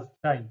landscape has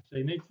changed. So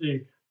you need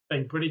to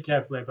think pretty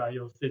carefully about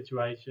your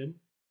situation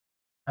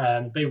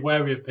and be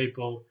wary of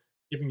people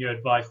giving you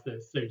advice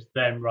that suits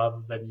them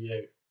rather than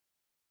you.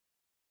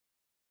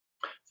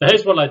 So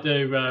here's what I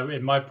do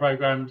in my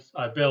programs.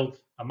 I build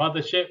a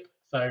mothership.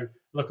 So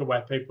look at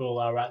where people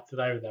are at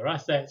today with their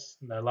assets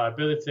and their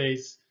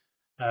liabilities,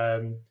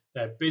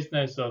 their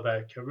business or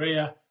their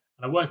career,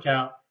 and I work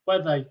out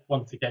where they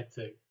want to get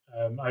to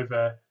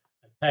over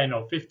a 10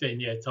 or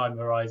 15-year time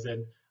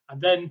horizon.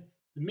 And then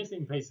the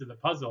missing piece of the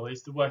puzzle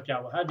is to work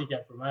out, well, how do you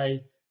get from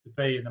A to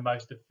B in the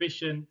most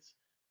efficient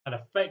and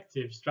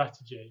effective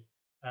strategy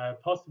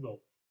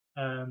possible?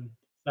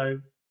 So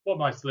what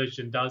my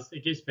solution does,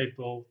 it gives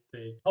people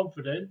the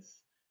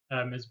confidence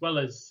as well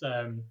as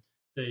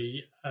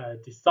the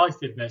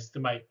decisiveness to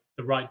make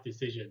the right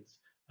decisions.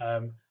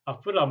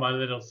 I've put on my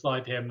little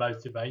slide here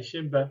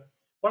motivation, but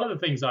one of the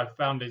things I've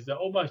found is that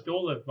almost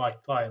all of my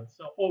clients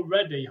are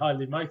already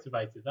highly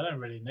motivated. They don't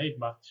really need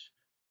much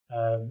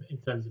in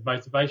terms of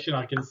motivation.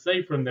 I can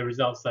see from the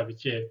results they've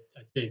achieved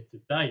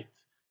to date,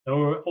 they're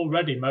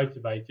already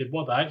motivated.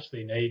 What they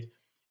actually need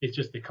is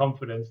just the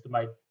confidence to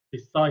make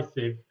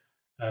decisive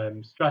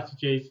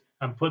strategies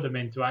and put them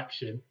into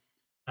action.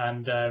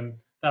 And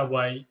that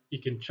way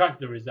you can track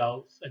the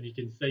results and you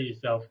can see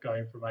yourself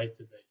going from A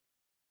to B.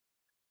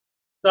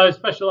 So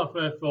special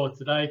offer for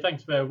today.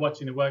 Thanks for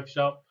watching the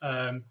workshop.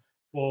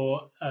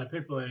 For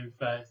people who've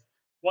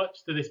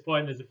watched to this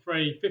point, there's a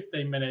free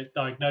 15-minute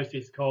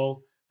diagnosis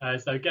call.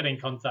 So get in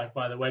contact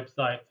by the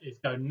website. It's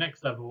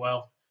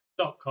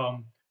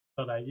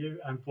gonextlevelwealth.com.au.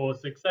 And for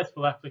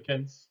successful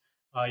applicants,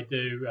 I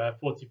do a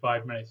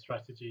 45-minute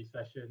strategy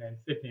session in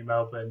Sydney,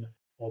 Melbourne,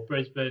 or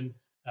Brisbane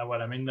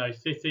when I'm in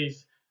those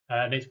cities.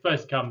 And it's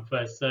first come,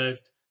 first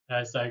served.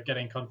 So get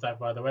in contact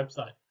by the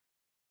website.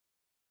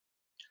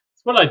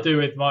 So what I do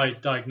with my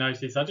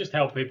diagnosis, I just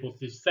help people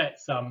to set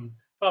some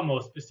far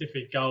more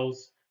specific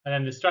goals, and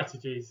then the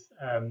strategies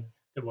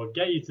that will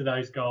get you to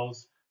those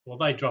goals, well,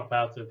 they drop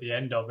out at the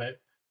end of it.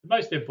 The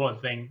most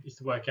important thing is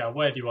to work out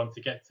where do you want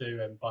to get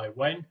to and by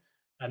when,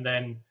 and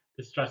then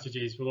the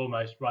strategies will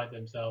almost write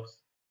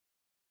themselves.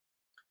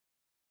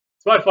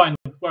 So I find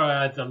where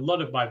I add a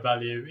lot of my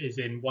value is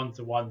in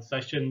one-to-one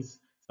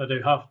sessions. So I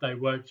do half-day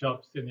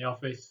workshops in the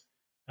office.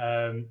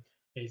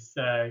 It's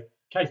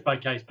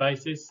case-by-case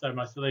basis, so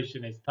my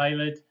solution is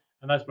tailored,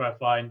 and that's where I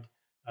find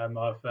I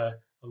offer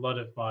a lot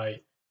of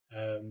my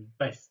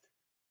best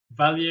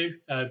value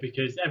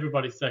because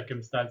everybody's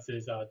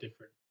circumstances are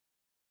different.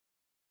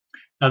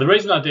 Now, the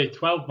reason I do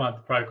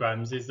 12-month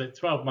programs is that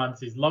 12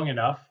 months is long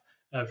enough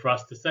for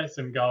us to set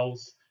some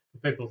goals for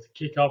people to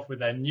kick off with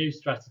their new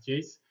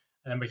strategies,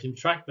 and then we can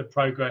track the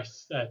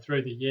progress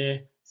through the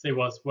year, see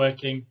what's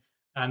working,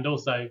 and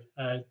also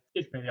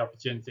gives me the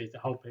opportunity to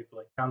hold people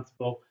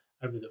accountable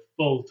over the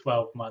full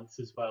 12 months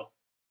as well.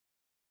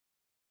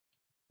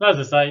 As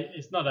I say,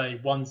 it's not a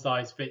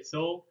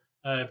one-size-fits-all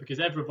because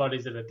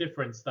everybody's at a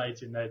different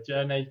stage in their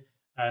journey,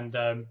 and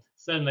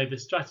certainly the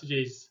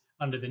strategies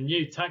under the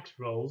new tax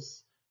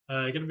rules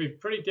are going to be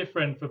pretty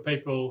different for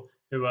people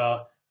who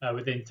are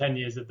within 10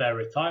 years of their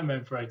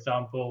retirement, for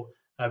example.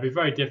 Be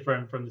very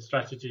different from the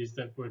strategies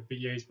that would be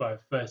used by a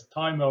first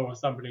timer or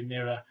somebody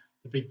nearer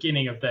the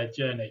beginning of their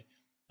journey.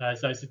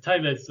 So it's a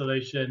tailored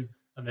solution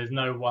and there's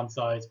no one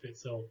size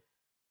fits all.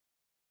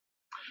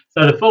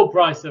 So the full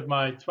price of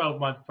my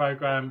 12-month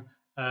program,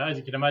 as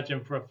you can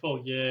imagine, for a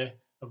full year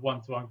of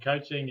one-to-one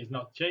coaching is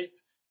not cheap.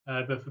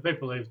 But for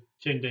people who've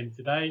tuned in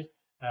today,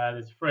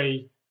 there's a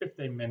free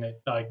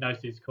 15-minute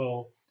diagnosis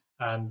call,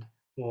 and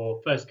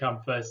for first come,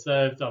 first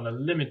served on a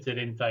limited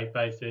intake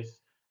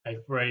basis, a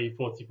free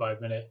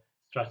 45-minute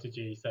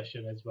strategy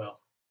session as well.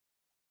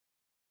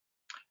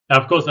 Now,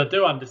 of course, I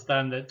do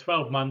understand that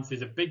 12 months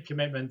is a big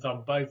commitment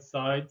on both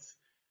sides.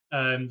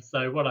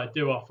 So what I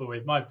do offer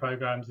with my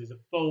programs is a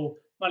full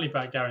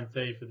money-back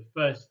guarantee for the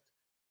first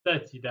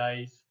 30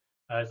 days.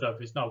 So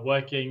if it's not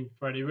working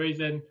for any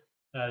reason,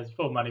 there's a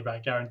full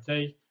money-back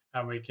guarantee,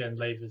 and we can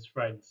leave as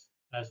friends.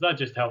 So that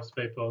just helps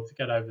people to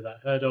get over that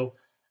hurdle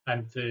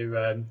and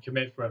to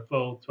commit for a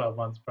full 12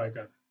 months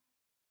program.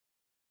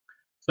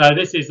 So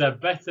this is a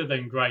better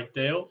than great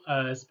deal,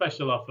 a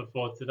special offer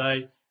for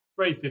today,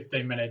 free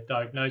 15-minute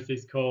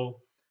diagnosis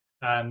call,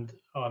 and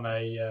on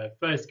a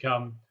first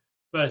come,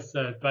 first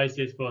served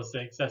basis for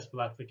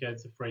successful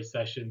applicants, a free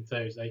session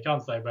too. So you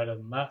can't say better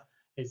than that.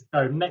 It's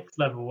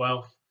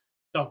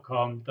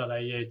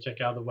gonextlevelwealth.com.au.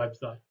 Check out the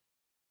website.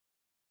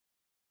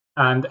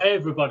 And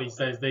everybody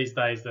says these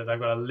days that they've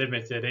got a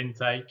limited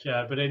intake,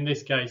 but in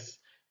this case,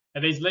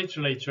 it is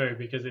literally true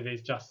because it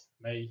is just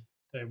me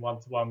doing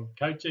one-to-one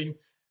coaching.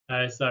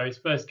 So it's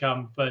first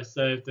come, first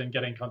served, and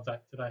get in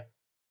contact today.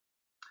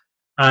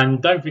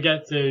 And don't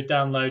forget to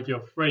download your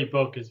free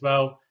book as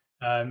well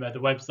at the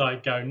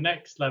website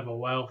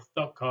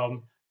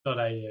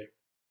gonextlevelwealth.com.au.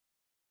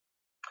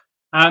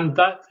 And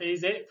that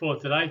is it for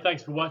today.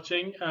 Thanks for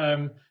watching.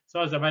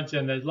 So as I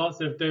mentioned, there's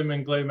lots of doom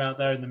and gloom out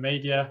there in the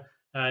media.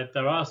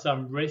 There are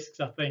some risks,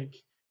 I think,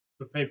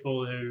 for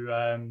people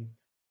who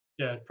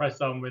press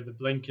on with the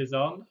blinkers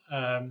on.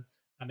 And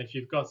if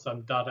you've got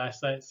some dud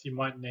assets, you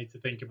might need to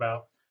think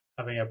about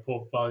having a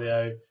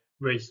portfolio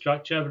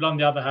restructure. But on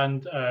the other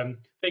hand,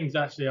 things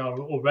actually are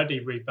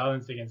already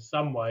rebalancing in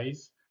some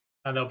ways,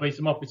 and there'll be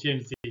some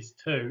opportunities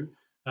too.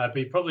 But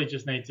you probably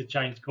just need to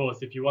change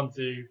course if you want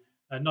to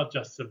not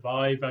just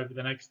survive over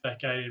the next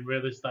decade in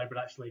real estate, but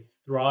actually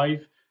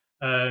thrive.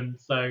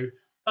 So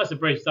that's a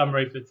brief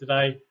summary for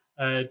today.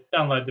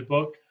 Download the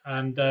book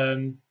and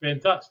be in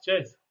touch.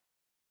 Cheers.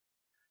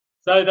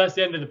 So that's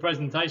the end of the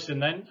presentation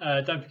then.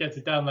 Don't forget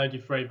to download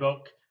your free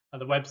book at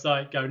the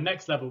website, go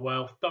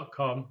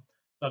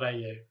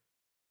nextlevelwealth.com.au.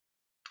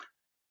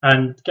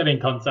 And get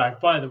in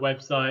contact via the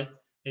website,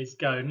 it's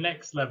go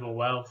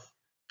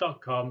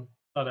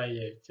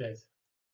nextlevelwealth.com.au. Cheers.